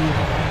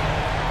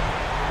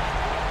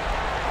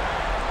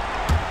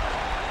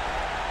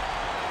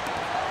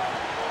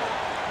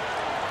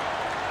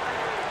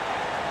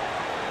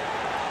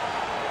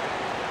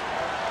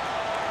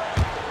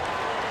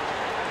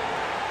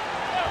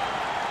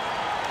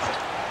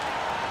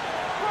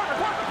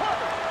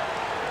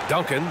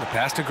 Duncan, the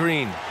pass to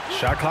Green.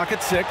 Shot clock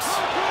at 6.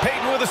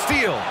 Payton with a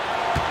steal.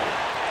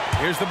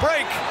 Here's the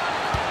break.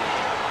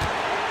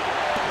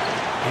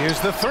 Here's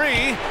the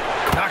 3.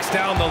 Knocks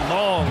down the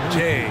long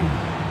J.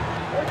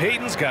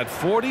 Payton's got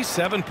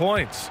 47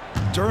 points.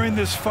 During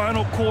this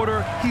final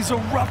quarter, he's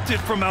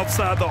erupted from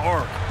outside the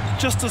arc.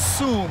 Just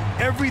assume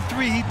every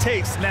 3 he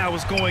takes now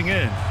is going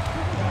in.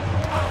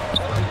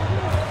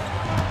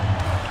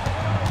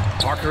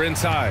 Parker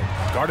inside,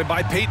 guarded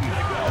by Payton.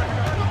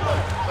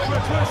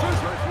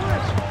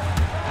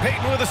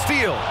 Payton with a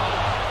steal.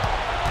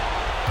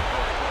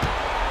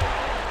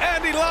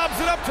 And he lobs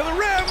it up to the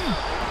rim.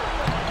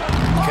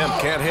 Kemp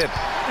can't hit.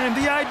 And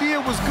the idea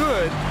was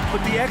good,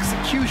 but the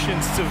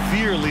execution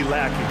severely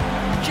lacking.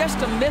 Just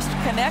a missed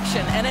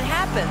connection, and it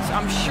happens.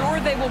 I'm sure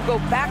they will go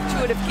back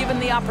to it if given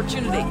the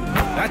opportunity.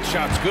 That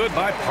shot's good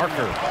by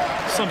Parker.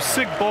 Some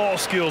sick ball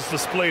skills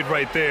displayed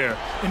right there.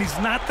 And he's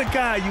not the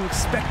guy you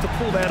expect to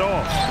pull that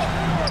off.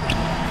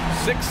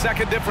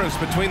 6-second difference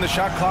between the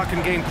shot clock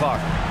and game clock.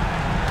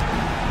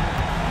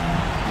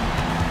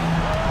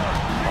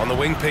 On the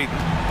wing, Payton.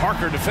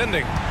 Parker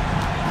defending.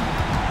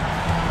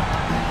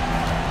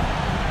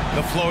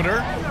 The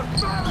floater.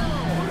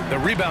 The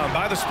rebound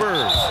by the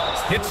Spurs.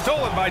 It's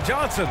stolen by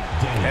Johnson.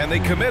 And they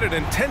committed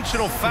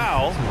intentional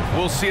foul.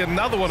 We'll see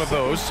another one of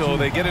those, so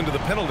they get into the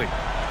penalty.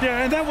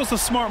 Yeah, and that was a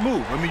smart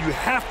move. I mean, you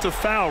have to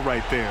foul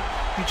right there.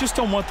 You just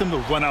don't want them to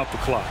run out the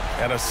clock.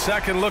 And a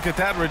second look at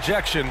that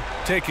rejection,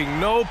 taking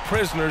no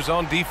prisoners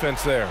on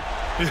defense there.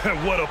 Yeah,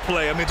 what a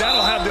play. I mean,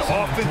 that'll have the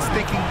offense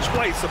thinking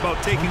twice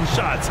about taking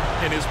shots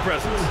in his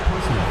presence.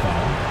 Personal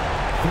foul.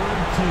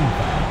 Third team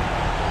foul.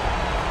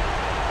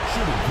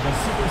 Shooting for the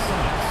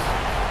Supersonics.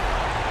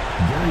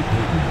 Gary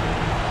Payton,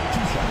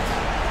 2 shots.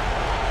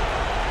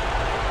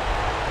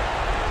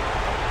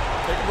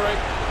 Take a break.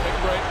 Take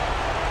a break.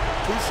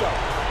 2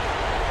 shots.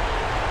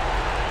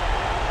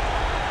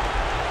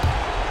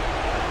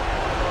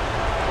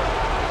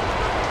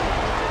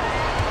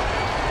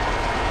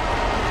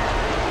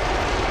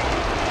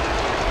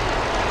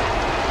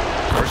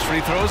 First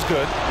free throw is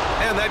good,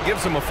 and that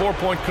gives him a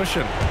 4-point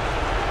cushion.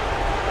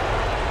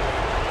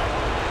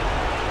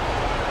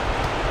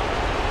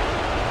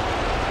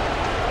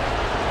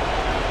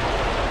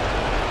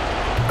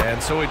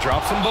 And so he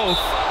drops them both,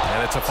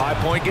 and it's a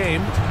 5-point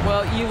game.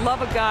 Well, you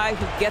love a guy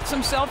who gets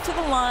himself to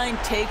the line,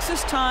 takes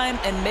his time,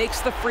 and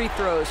makes the free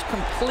throws.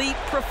 Complete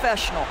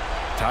professional.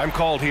 Time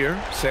called here.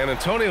 San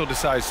Antonio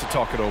decides to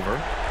talk it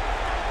over.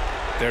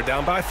 They're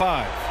down by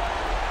 5.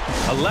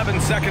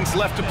 11 seconds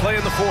left to play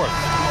in the fourth.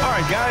 All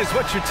right, guys,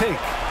 what's your take?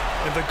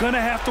 And they're going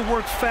to have to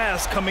work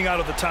fast coming out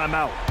of the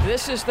timeout.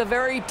 This is the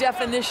very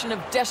definition of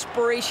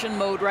desperation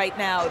mode right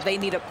now. They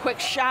need a quick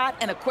shot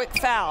and a quick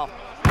foul.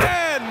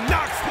 And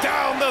knocks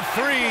down the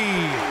 3.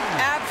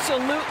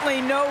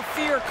 Absolutely no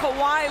fear.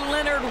 Kawhi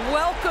Leonard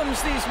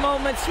welcomes these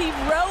moments. He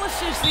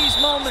relishes these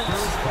moments.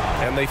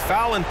 And they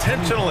foul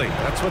intentionally.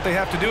 That's what they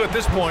have to do at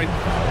this point.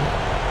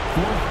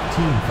 4th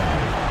team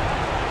foul.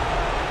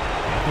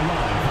 At the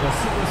line for the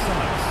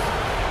Supersonics,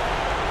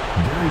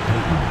 Gary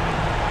Payton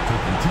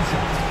taking 2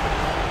 shots.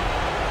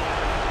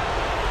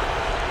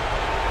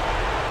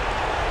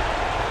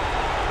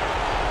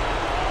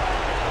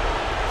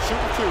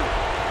 Shoot 2.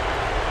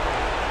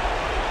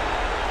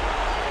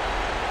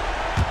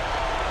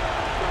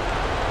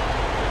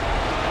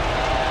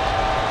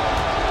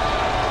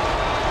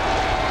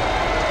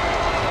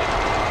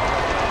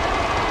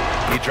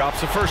 He drops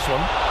the first one,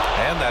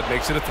 and that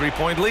makes it a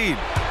 3-point lead.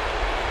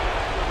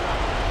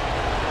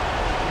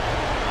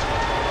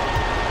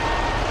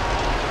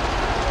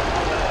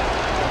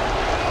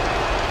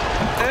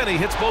 And he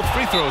hits both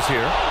free throws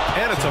here,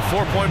 and it's a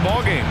 4-point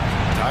ball game.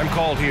 Time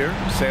called here.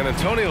 San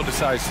Antonio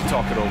decides to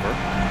talk it over.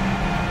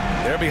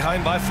 They're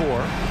behind by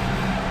 4.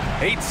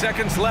 8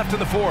 seconds left in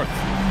the fourth.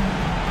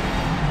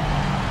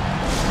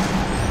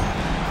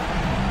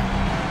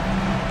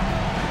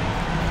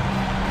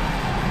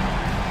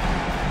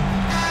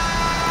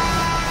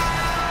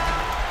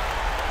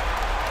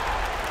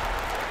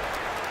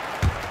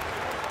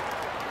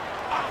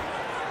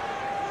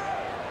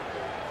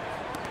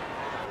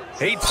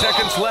 Eight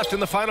seconds left in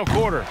the final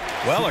quarter.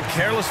 Well, a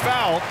careless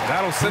foul.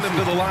 That'll send him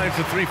to the line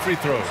for 3 free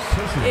throws.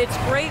 It's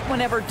great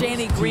whenever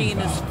Danny Green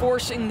is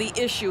forcing the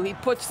issue. He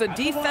puts the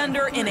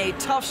defender in a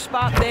tough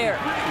spot there.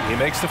 He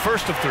makes the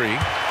first of 3,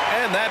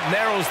 and that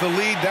narrows the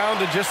lead down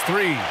to just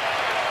 3.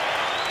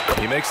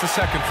 He makes the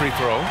second free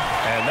throw,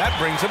 and that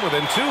brings him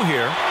within 2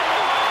 here.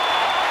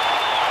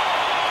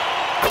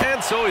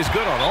 And so he's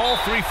good on all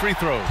 3 free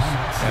throws,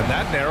 and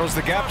that narrows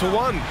the gap to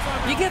 1.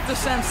 You get the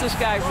sense this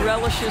guy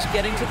relishes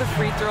getting to the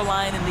free throw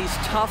line in these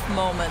tough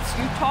moments.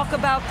 You talk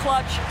about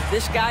clutch,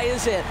 this guy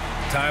is it.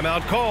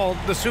 Timeout called,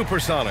 the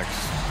Supersonics.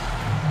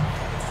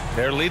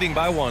 They're leading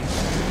by 1.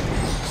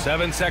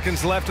 7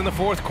 seconds left in the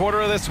fourth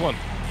quarter of this one.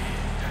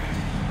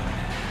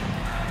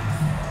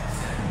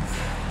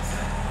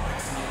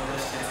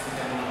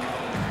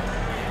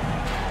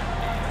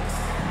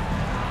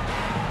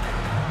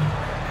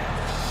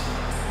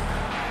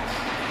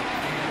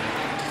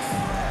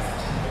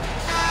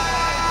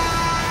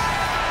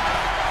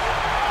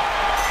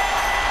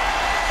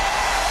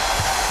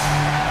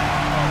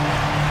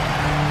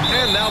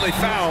 They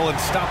foul and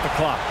stop the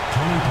clock.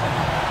 Tony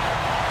Parker,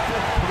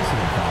 5th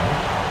personal foul,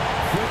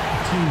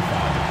 5th team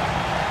foul.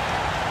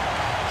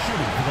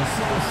 Shooting for the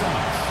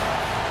Supersonics,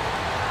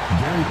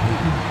 Gary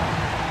Payton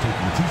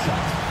taking 2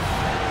 shots.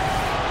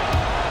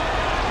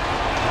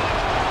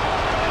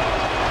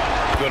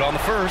 Good on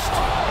the first,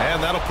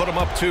 and that'll put him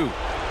up 2.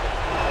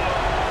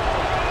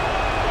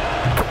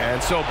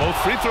 And so both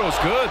free throws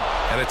good,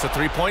 and it's a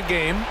 3-point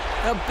game.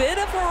 A bit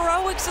of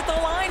heroics at the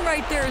line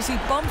right there as he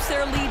bumps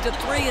their lead to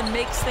 3 and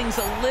makes things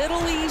a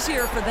little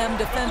easier for them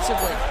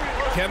defensively.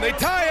 Can they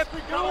tie it?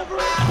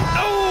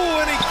 Oh,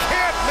 and he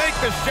can't make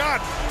the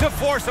shot to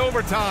force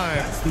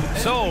overtime.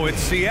 So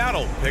it's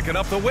Seattle picking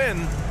up the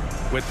win.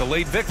 With the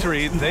late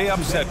victory, they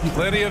upset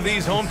plenty of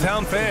these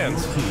hometown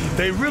fans.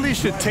 They really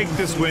should take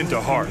this win to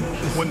heart.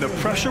 When the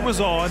pressure was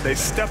on, they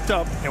stepped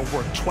up and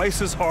worked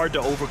twice as hard to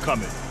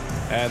overcome it.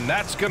 And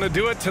that's going to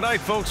do it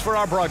tonight, folks, for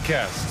our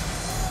broadcast.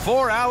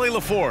 For Allie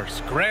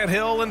LaForce, Grant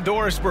Hill, and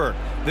Doris Burke,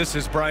 this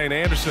is Brian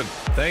Anderson.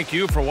 Thank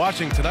you for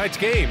watching tonight's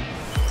game.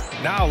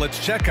 Now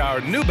let's check our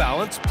New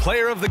Balance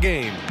Player of the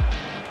Game.